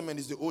New Testament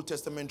is the Old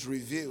Testament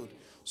revealed.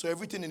 So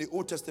everything in the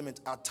Old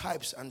Testament are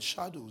types and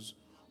shadows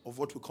of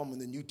what will come in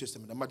the New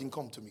Testament. Imagine,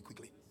 come to me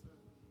quickly.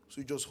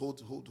 So you just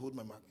hold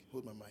my mic.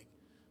 Hold my mic.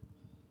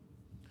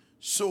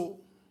 So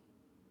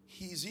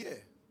he's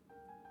here.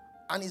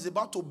 And he's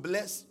about to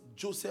bless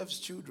Joseph's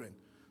children.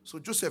 So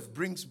Joseph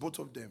brings both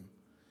of them.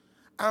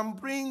 And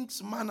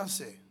brings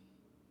Manasseh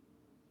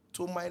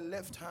to my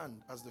left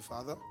hand as the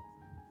father.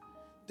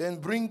 Then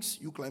brings,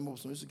 you climb up,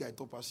 so this guy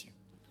top as you.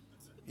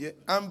 Yeah.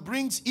 And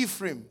brings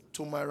Ephraim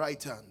to my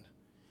right hand.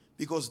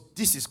 Because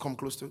this is come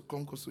close to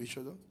each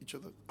other,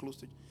 close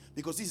to.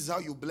 Because this is how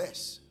you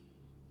bless.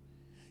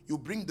 You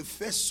bring the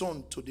first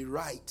son to the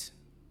right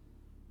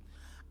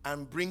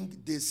and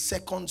bring the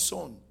second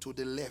son to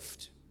the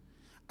left.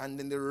 And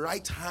then the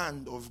right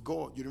hand of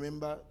God, you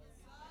remember?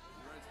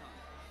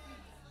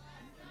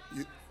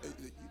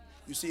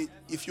 You see,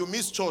 if you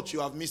miss church,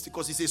 you have missed it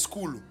because it's a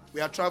school. We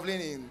are traveling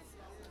in,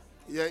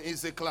 yeah,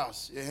 it's a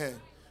class. Yeah.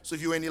 So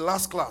if you were in the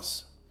last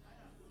class,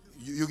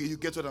 you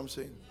get what I'm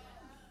saying.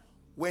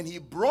 When he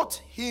brought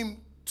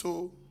him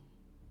to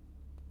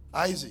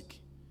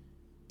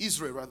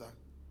Israel rather,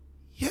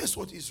 here's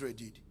what Israel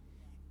did.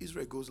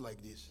 Israel goes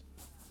like this.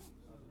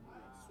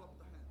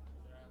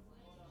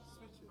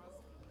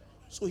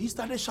 So he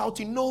started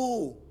shouting,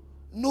 no,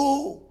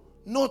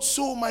 not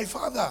so, my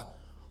father.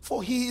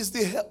 For he is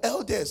the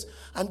eldest.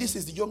 And this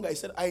is the younger. He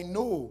said, I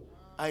know,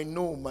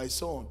 my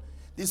son.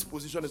 This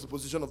position is the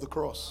position of the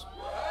cross.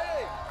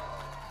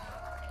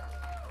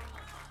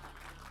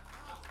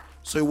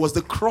 So it was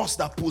the cross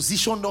that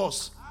positioned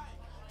us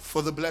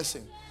for the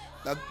blessing.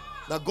 That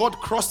God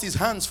crossed his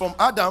hands from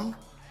Adam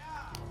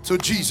to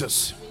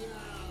Jesus.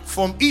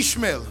 From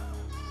Ishmael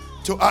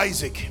to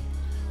Isaac.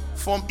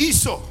 From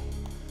Esau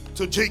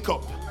to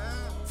Jacob.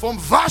 From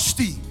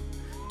Vashti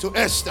to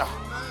Esther.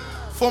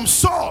 From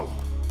Saul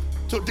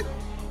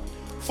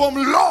from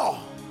law,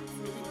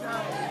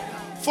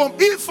 from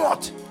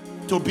effort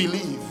to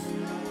believe.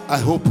 I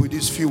hope with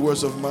these few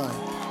words of mine,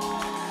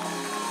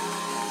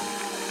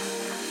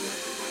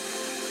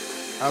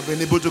 I've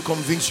been able to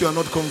convince you and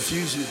not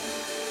confuse you.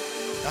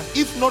 And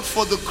if not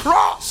for the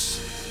cross,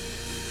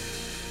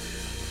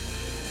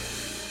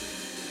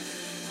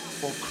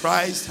 for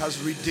Christ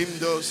has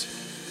redeemed us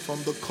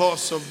from the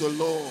curse of the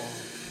law,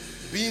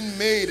 being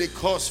made a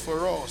curse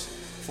for us.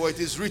 For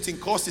it is written,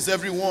 cursed is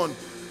everyone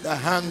that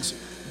hangs,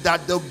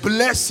 that the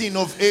blessing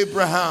of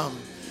Abraham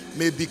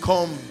may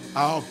become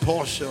our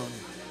portion.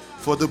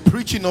 For the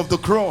preaching of the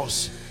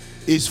cross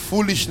is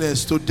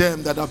foolishness to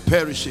them that are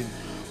perishing,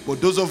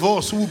 but those of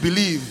us who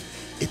believe,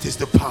 it is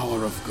the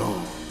power of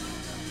God.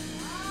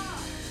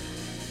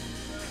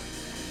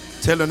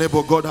 Tell your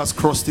neighbor, God has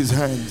crossed his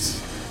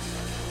hands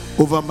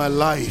over my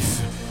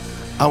life.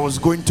 I was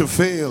going to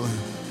fail,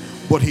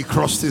 but he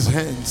crossed his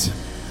hands.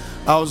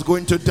 I was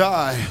going to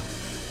die,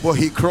 but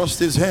he crossed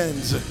his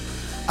hands.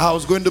 I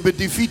was going to be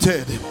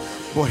defeated,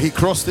 but he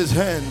crossed his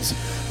hands.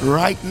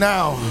 Right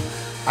now,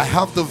 I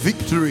have the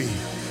victory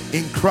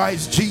in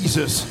Christ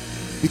Jesus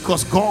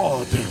because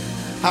God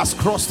has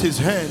crossed his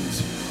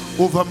hands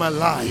over my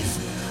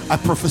life. I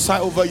prophesy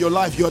over your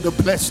life, you are the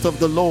blessed of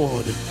the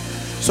Lord.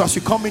 So as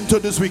you come into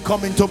this, we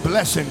come into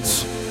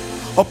blessings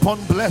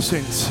upon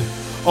blessings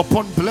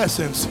upon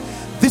blessings.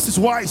 This is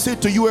why I say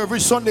to you every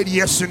Sunday,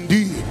 yes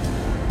indeed.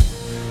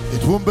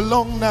 It won't be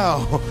long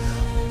now.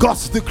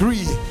 God's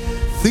decree.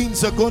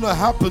 Things are going to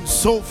happen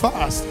so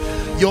fast.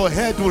 Your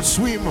head will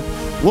swim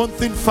one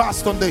thing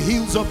fast on the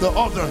heels of the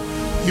other.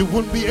 You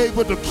won't be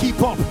able to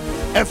keep up.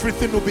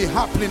 Everything will be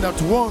happening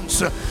at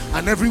once.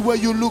 And everywhere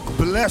you look,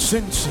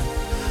 blessings,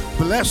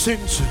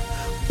 blessings,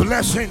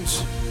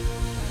 blessings.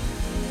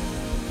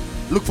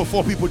 Look for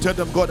 4 people, tell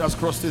them God has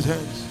crossed his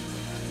hands.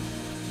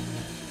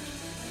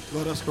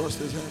 God has crossed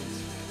his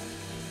hands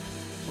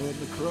on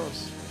the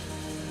cross.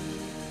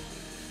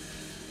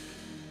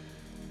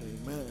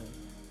 Amen.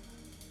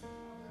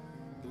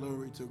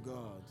 Glory to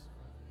God.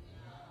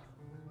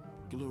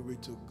 Glory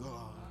to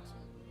God.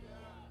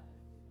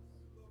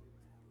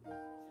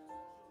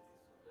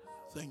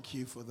 Thank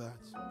you for that.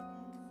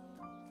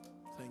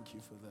 Thank you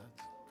for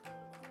that.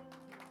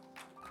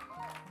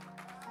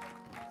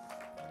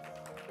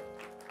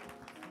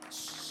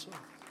 So,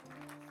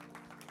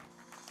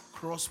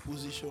 cross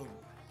position.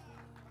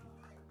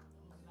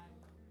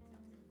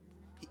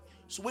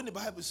 So when the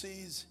Bible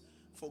says,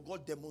 for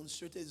God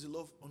demonstrated his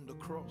love on the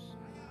cross,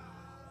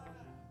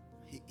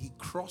 he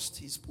crossed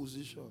his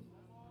position.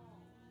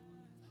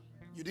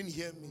 You didn't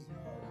hear me.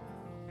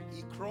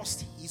 He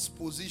crossed his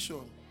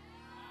position.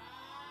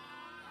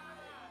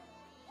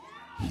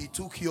 He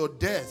took your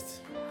death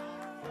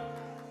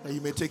that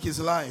you may take his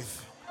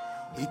life.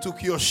 He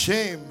took your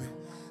shame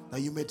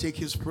that you may take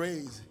his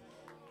praise.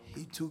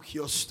 He took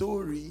your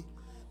story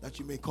that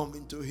you may come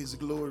into his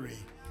glory.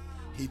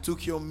 He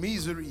took your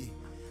misery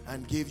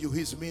and gave you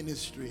his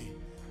ministry.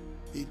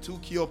 He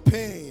took your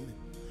pain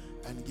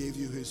and gave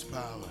you his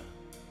power.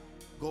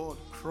 God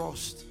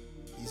crossed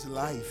his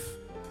life.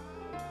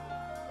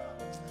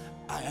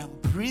 I am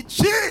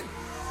preaching.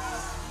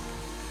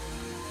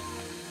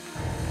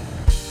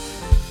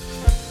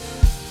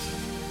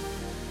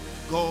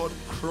 God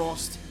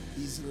crossed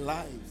his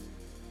life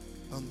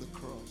on the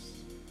cross.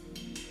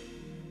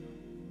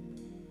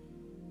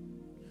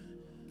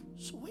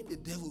 So when the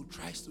devil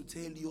tries to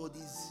tell you all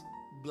these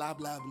blah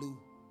blah blue,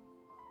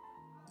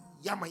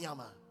 yama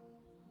yama,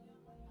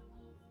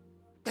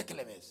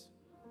 tekelemes,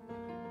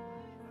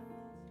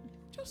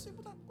 just say,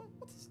 what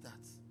is that?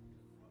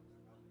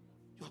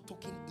 You are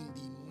talking in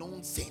the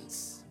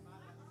nonsense.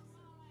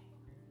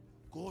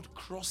 God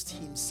crossed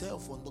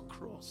himself on the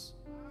cross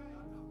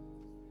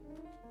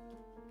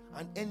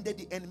and ended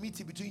the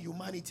enmity between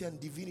humanity and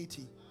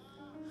divinity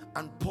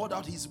and poured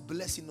out his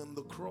blessing on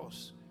the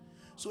cross.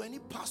 So any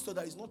pastor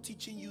that is not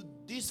teaching you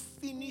this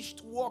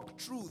finished work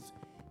truth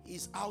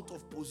is out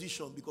of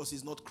position because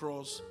he's not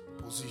cross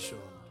position.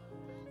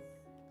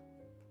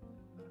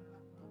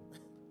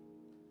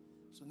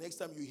 So next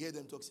time you hear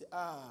them talk, say,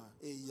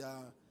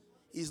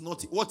 he's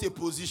not, what a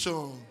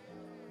position.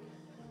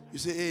 You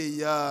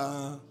say,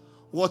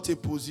 what a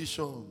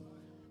position.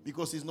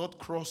 Because he's not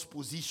cross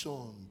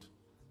positioned.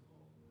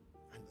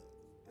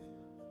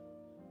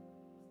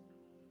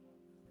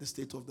 The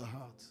state of the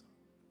heart.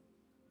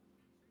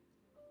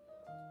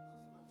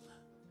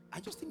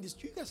 I just think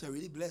you guys are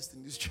really blessed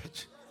in this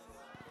church.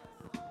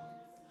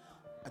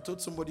 I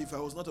told somebody if I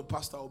was not a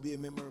pastor, I would be a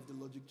member of the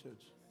Logic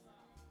Church.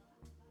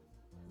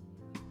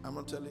 I'm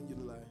not telling you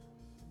the lie.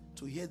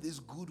 To hear this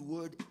good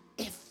word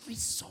every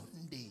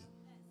Sunday.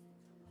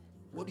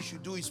 What you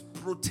should do is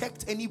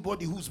protect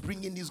anybody who's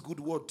bringing this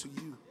good word to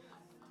you.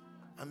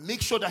 And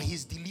make sure that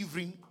he's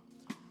delivering.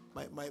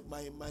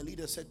 My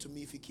leader said to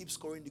me, if he keeps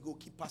scoring the goal,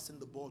 keep passing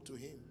the ball to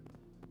him.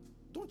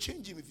 Don't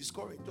change him if he's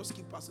scoring. Just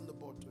keep passing the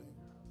ball to him.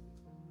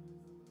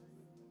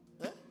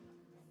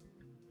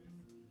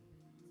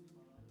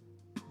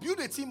 Build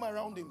a team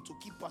around him to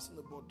keep passing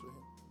the ball to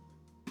him.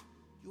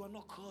 You are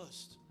not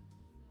cursed.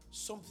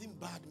 Something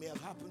bad may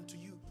have happened to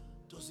you.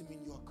 Doesn't mean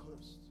you are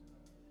cursed.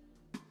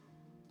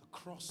 The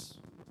cross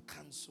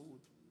cancelled.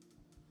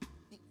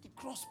 The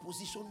cross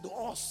positioned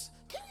us.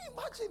 Can you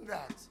imagine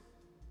that?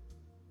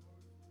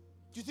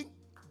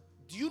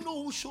 Do you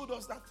know who showed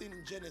us that thing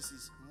in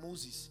Genesis?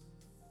 Moses.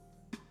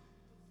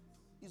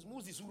 It's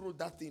Moses who wrote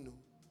that thing.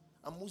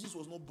 And Moses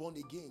was not born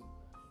again.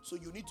 So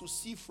you need to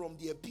see from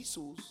the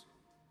epistles,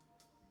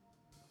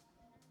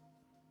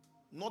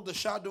 not the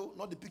shadow,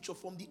 not the picture,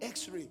 from the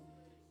x-ray,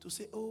 to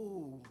say,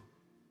 oh,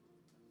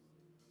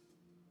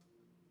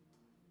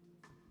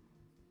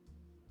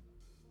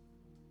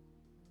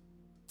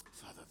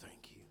 Father,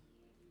 thank you.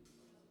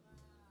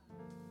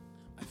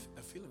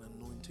 I feel an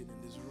anointing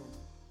in this room.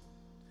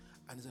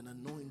 And it's an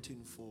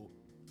anointing for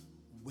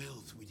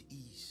wealth with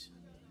ease.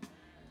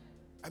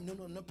 I'm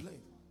not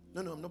playing.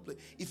 No, I'm not playing.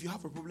 If you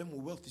have a problem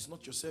with wealth, it's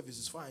not your service,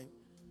 it's fine.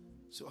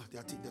 So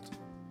I take that.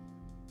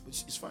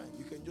 But it's fine.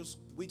 You can just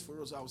wait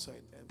for us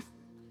outside.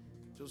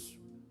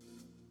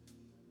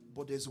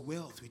 But there's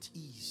wealth with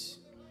ease.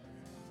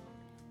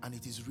 And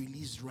it is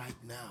released right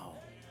now.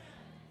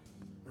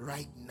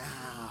 Right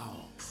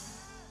now.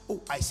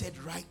 Oh, I said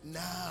right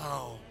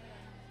now.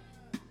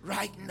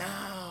 Right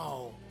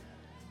now.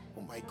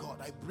 Oh my God,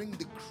 I bring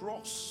the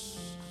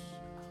cross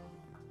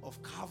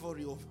of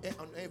Calvary on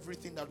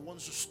everything that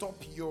wants to stop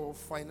your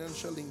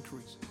financial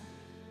increase.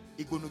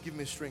 It's going to give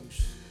me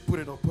strength. Put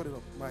it up.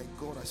 My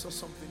God, I saw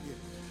something here.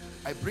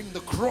 I bring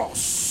the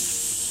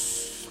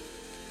cross.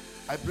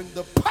 I bring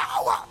the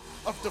power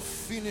of the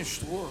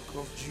finished work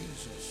of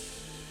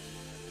Jesus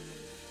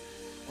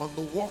on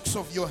the works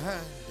of your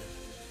hand.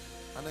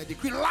 And I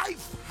decree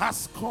life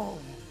has come.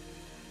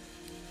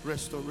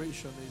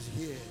 Restoration is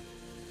here.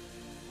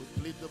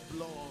 We plead the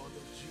blood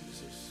of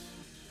Jesus.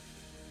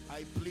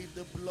 I plead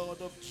the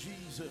blood of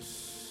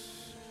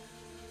Jesus.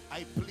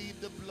 I plead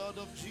the blood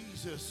of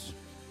Jesus.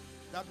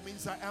 That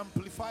means I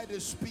amplify the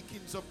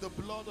speakings of the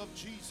blood of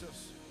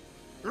Jesus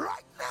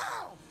right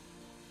now.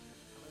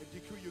 And I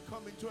decree you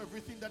come into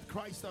everything that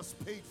Christ has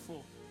paid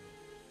for.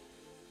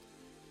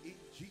 In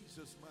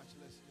Jesus'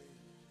 matchless name.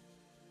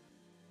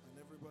 And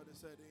everybody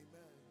said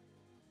amen.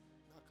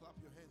 Now clap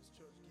your hands,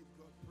 church. Give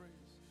God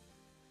praise.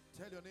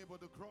 Tell your neighbor,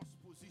 the cross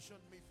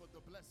positioned me for the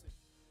blessing.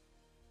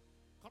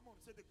 Come on,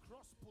 say the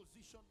cross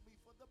positioned me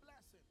for the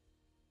blessing.